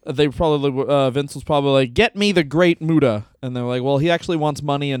 They probably Vince was probably like, get me the Great Muta, and they're like, well, he actually wants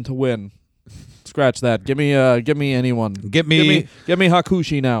money and to win. Scratch that. Give me anyone. Give me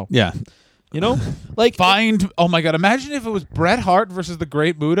Hakushi now. Yeah. You know, like oh my God! Imagine if it was Bret Hart versus the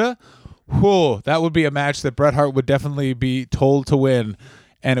Great Muta. Whoa, that would be a match that Bret Hart would definitely be told to win,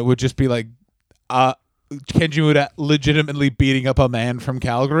 and it would just be like Keiji Muta legitimately beating up a man from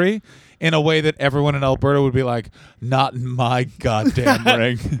Calgary in a way that everyone in Alberta would be like, not in my goddamn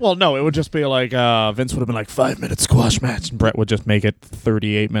ring. Well, no, it would just be like Vince would have been like 5-minute squash match, and Bret would just make it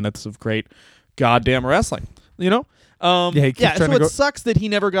 38 minutes of great goddamn wrestling. You know? So it sucks that he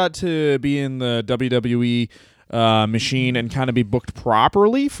never got to be in the WWE machine and kind of be booked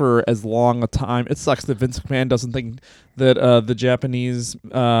properly for as long a time. It sucks that Vince McMahon doesn't think that the Japanese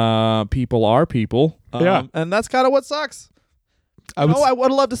people are people. And that's kind of what sucks. I would have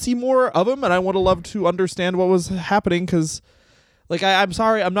loved to see more of him, and I would have loved to understand what was happening, because, like, I'm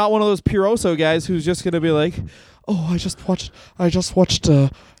sorry, I'm not one of those Puroso guys who's just going to be like, oh, I just watched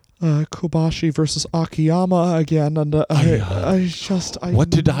Kobashi versus Akiyama again, and what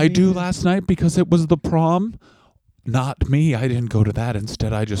did I do last night because it was the prom? Not me. I didn't go to that.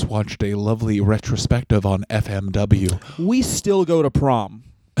 Instead, I just watched a lovely retrospective on FMW. We still go to prom.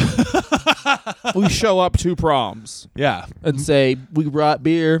 We show up to proms. Yeah. And say, we brought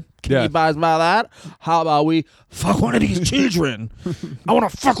beer. Can you buy that? How about we fuck one of these children? I want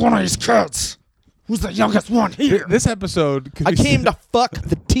to fuck one of these kids. Who's the youngest one here? This episode... I came to fuck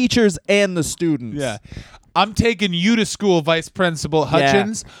the teachers and the students. Yeah. I'm taking you to school, Vice Principal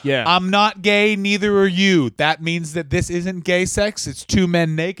Hutchins. Yeah. I'm not gay, neither are you. That means that this isn't gay sex. It's two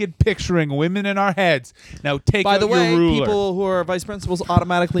men naked picturing women in our heads. Now take out your ruler. By the way, people who are vice principals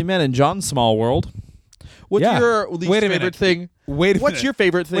automatically men in John's small world. What's your least favorite thing? What's your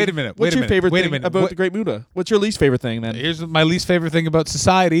favorite thing? Wait a minute. What's your favorite thing about the Great Muta? What's your least favorite thing, then? Here's my least favorite thing about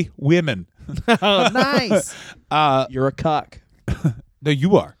society. Women. Nice. You're a cock. No,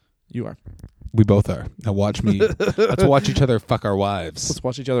 you are. You are. We both are. Now watch me. Let's watch each other fuck our wives. Let's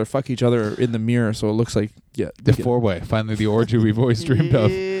watch each other fuck each other in the mirror, so it looks like the four-way. Finally, the orgy we've always dreamed of.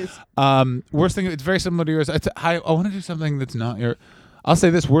 Worst thing. It's very similar to yours. I want to do something that's not your. I'll say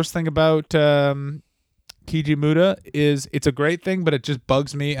this. Worst thing about Keiji Muta is it's a great thing, but it just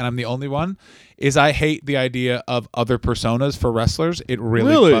bugs me, and I'm the only one. Is I hate the idea of other personas for wrestlers. It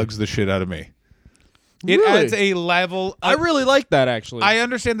really bugs the shit out of me. It adds a level. I really like that, actually. I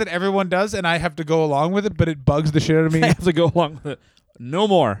understand that everyone does, and I have to go along with it, but it bugs the shit out of me. I have to go along with it. No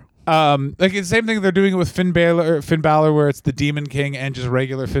more. Like it's the same thing they're doing it with Finn Balor, where it's the Demon King and just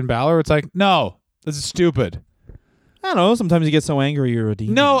regular Finn Balor. It's like, no, this is stupid. I don't know. Sometimes you get so angry you're a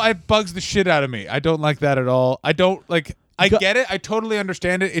demon. No, it bugs the shit out of me. I don't like that at all. I don't like. I get it. I totally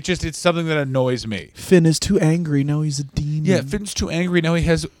understand it. It's something that annoys me. Finn is too angry. Now he's a demon. Yeah, Finn's too angry. Now he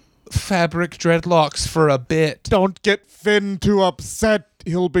has fabric dreadlocks for a bit. Don't get Finn too upset.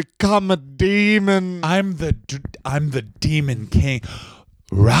 He'll become a demon. I'm the demon king.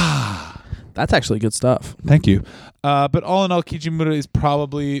 Rah. That's actually good stuff. Thank you. But all in all, Keiji Muta is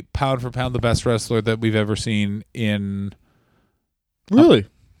probably pound for pound the best wrestler that we've ever seen in Really?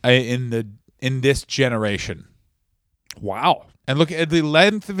 In this generation. Wow. And look at the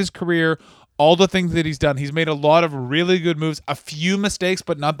length of his career, all the things that he's done. He's made a lot of really good moves, a few mistakes,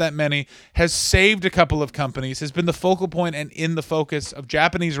 but not that many. Has saved a couple of companies, has been the focal point and in the focus of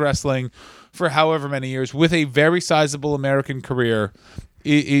Japanese wrestling for however many years, with a very sizable American career.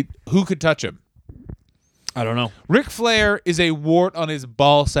 Who could touch him? I don't know. Ric Flair is a wart on his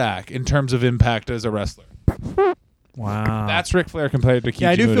ball sack in terms of impact as a wrestler. Wow. That's Ric Flair compared to Keiji Yeah,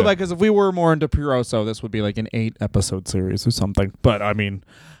 I do Muta. feel like because if we were more into Puroso, this would be like an 8-episode series or something. But I mean,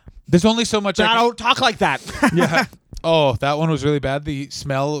 there's only so much. don't talk like that. Yeah. Oh, that one was really bad. The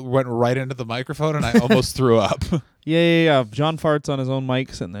smell went right into the microphone, and I almost threw up. Yeah. John farts on his own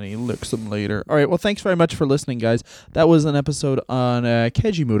mics, and then he licks them later. All right, well, thanks very much for listening, guys. That was an episode on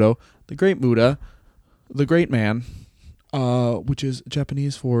Keiji Muto, the Great Muta, the Great Man, which is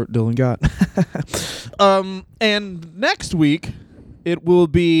Japanese for Dylan Gott. And next week, it will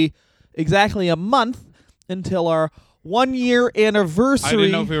be exactly a month until our 1-year anniversary. I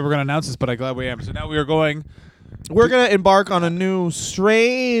didn't know if we were going to announce this, but I'm glad we am. So now we are going. We're going to embark on a new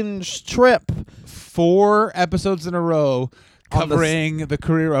strange trip. 4 episodes in a row covering the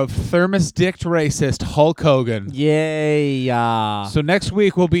career of thermos-dicked racist Hulk Hogan. Yay. So next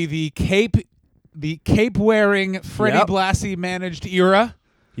week will be the cape-wearing Freddie Blassie managed era.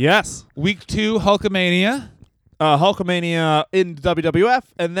 Yes. Week 2, Hulkamania. Hulkamania in WWF,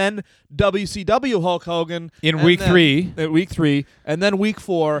 and then WCW Hulk Hogan In week 3. At week 3, and then week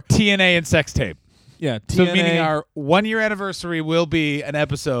 4, TNA and sex tape. yeah, So TNA. meaning our 1-year anniversary will be an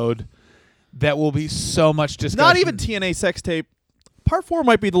episode that will be so much discussion. Not even TNA sex tape. Part 4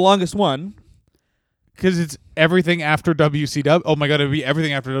 might be the longest one. Because it's everything after WCW. Oh my God, it would be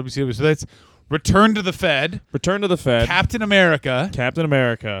everything after WCW. So that's Return to the Fed, Return to the Fed, Captain America,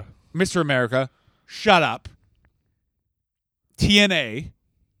 Mr. America, Shut Up, TNA,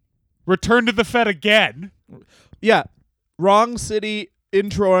 Return to the Fed again. Yeah, Wrong City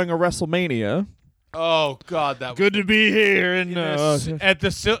introing a WrestleMania. Oh God, that Good to be here in at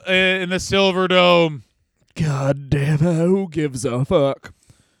the in the Silver Dome. God damn it, who gives a fuck?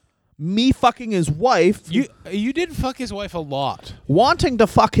 Me fucking his wife. You did fuck his wife a lot. Wanting to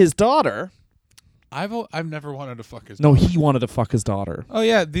fuck his daughter. I've never wanted to fuck his. No, daughter. he wanted to fuck his daughter. Oh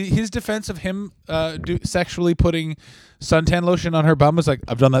yeah, his defense of him sexually putting suntan lotion on her bum was like,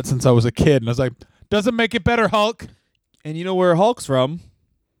 I've done that since I was a kid, and I was like, doesn't make it better, Hulk. And you know where Hulk's from?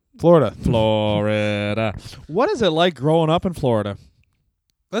 Florida. What is it like growing up in Florida?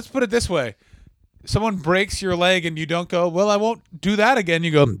 Let's put it this way. Someone breaks your leg and you don't go, well, I won't do that again.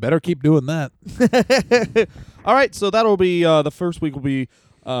 You go, better keep doing that. All right, so that'll be the first week will be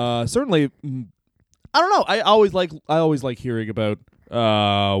certainly I don't know. I always like hearing about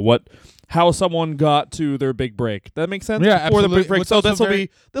how someone got to their big break. That makes sense? Yeah, Before the absolutely. big break. What's So also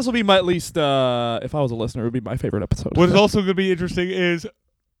this will be my at least if I was a listener, it would be my favorite episode. What is also going to be interesting is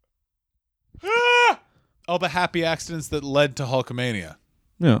all the happy accidents that led to Hulkamania.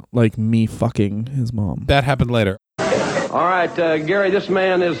 Yeah, like me fucking his mom. That happened later. All right, Gary, this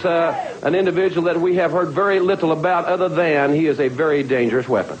man is an individual that we have heard very little about other than he is a very dangerous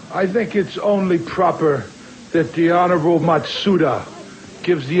weapon. I think it's only proper that the Honorable Matsuda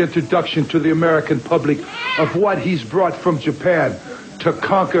gives the introduction to the American public of what he's brought from Japan to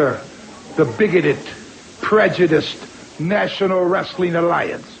conquer the bigoted, prejudiced National Wrestling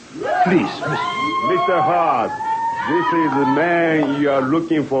Alliance. Please, Mr. Hart, this is the man you are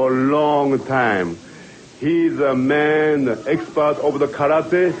looking for a long time. He's a man, expert of the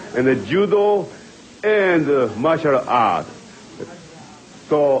karate and the judo and martial art.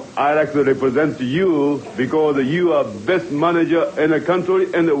 So I like to represent you because you are best manager in the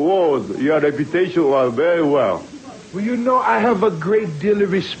country and the world. Your reputation was very well. well, you know, I have a great deal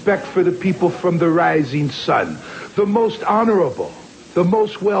of respect for the people from the Rising Sun, the most honorable, the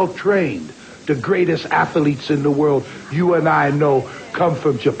most well-trained, the greatest athletes in the world you and I know come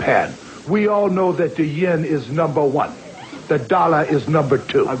from Japan. We all know that the yen is number 1. The dollar is number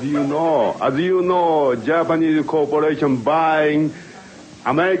 2. As you know, Japanese corporation buying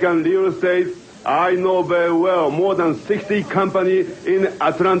American real estate. I know very well more than 60 companies in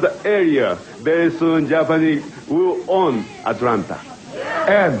Atlanta area. Very soon, Japanese will own Atlanta.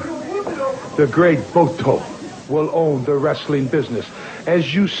 And the great Mutoh will own the wrestling business.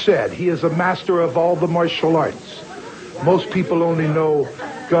 As you said, he is a master of all the martial arts. Most people only know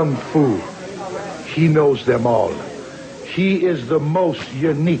Kung Fu. He knows them all. He is the most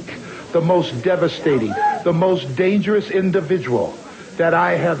unique, the most devastating, the most dangerous individual that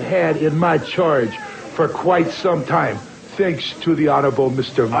I have had in my charge for quite some time, thanks to the Honorable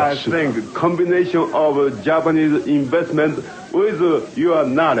Mr. Matsuda. I think combination of Japanese investment with your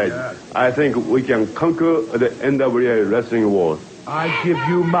knowledge, I think we can conquer the NWA wrestling world. I give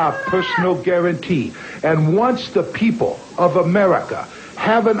you my personal guarantee. And once the people of America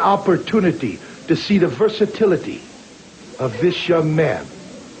have an opportunity to see the versatility of this young man,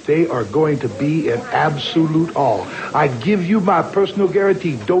 they are going to be in absolute awe. I give you my personal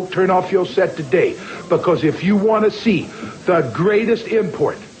guarantee. Don't turn off your set today, because if you want to see the greatest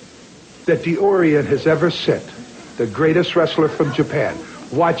import that the Orient has ever sent, the greatest wrestler from Japan,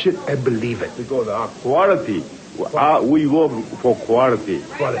 watch it and believe it. Because our quality, we work for quality.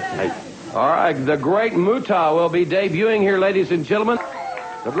 All right, the great Muta will be debuting here, ladies and gentlemen.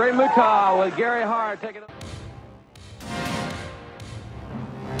 The great Muta with Gary Hart taking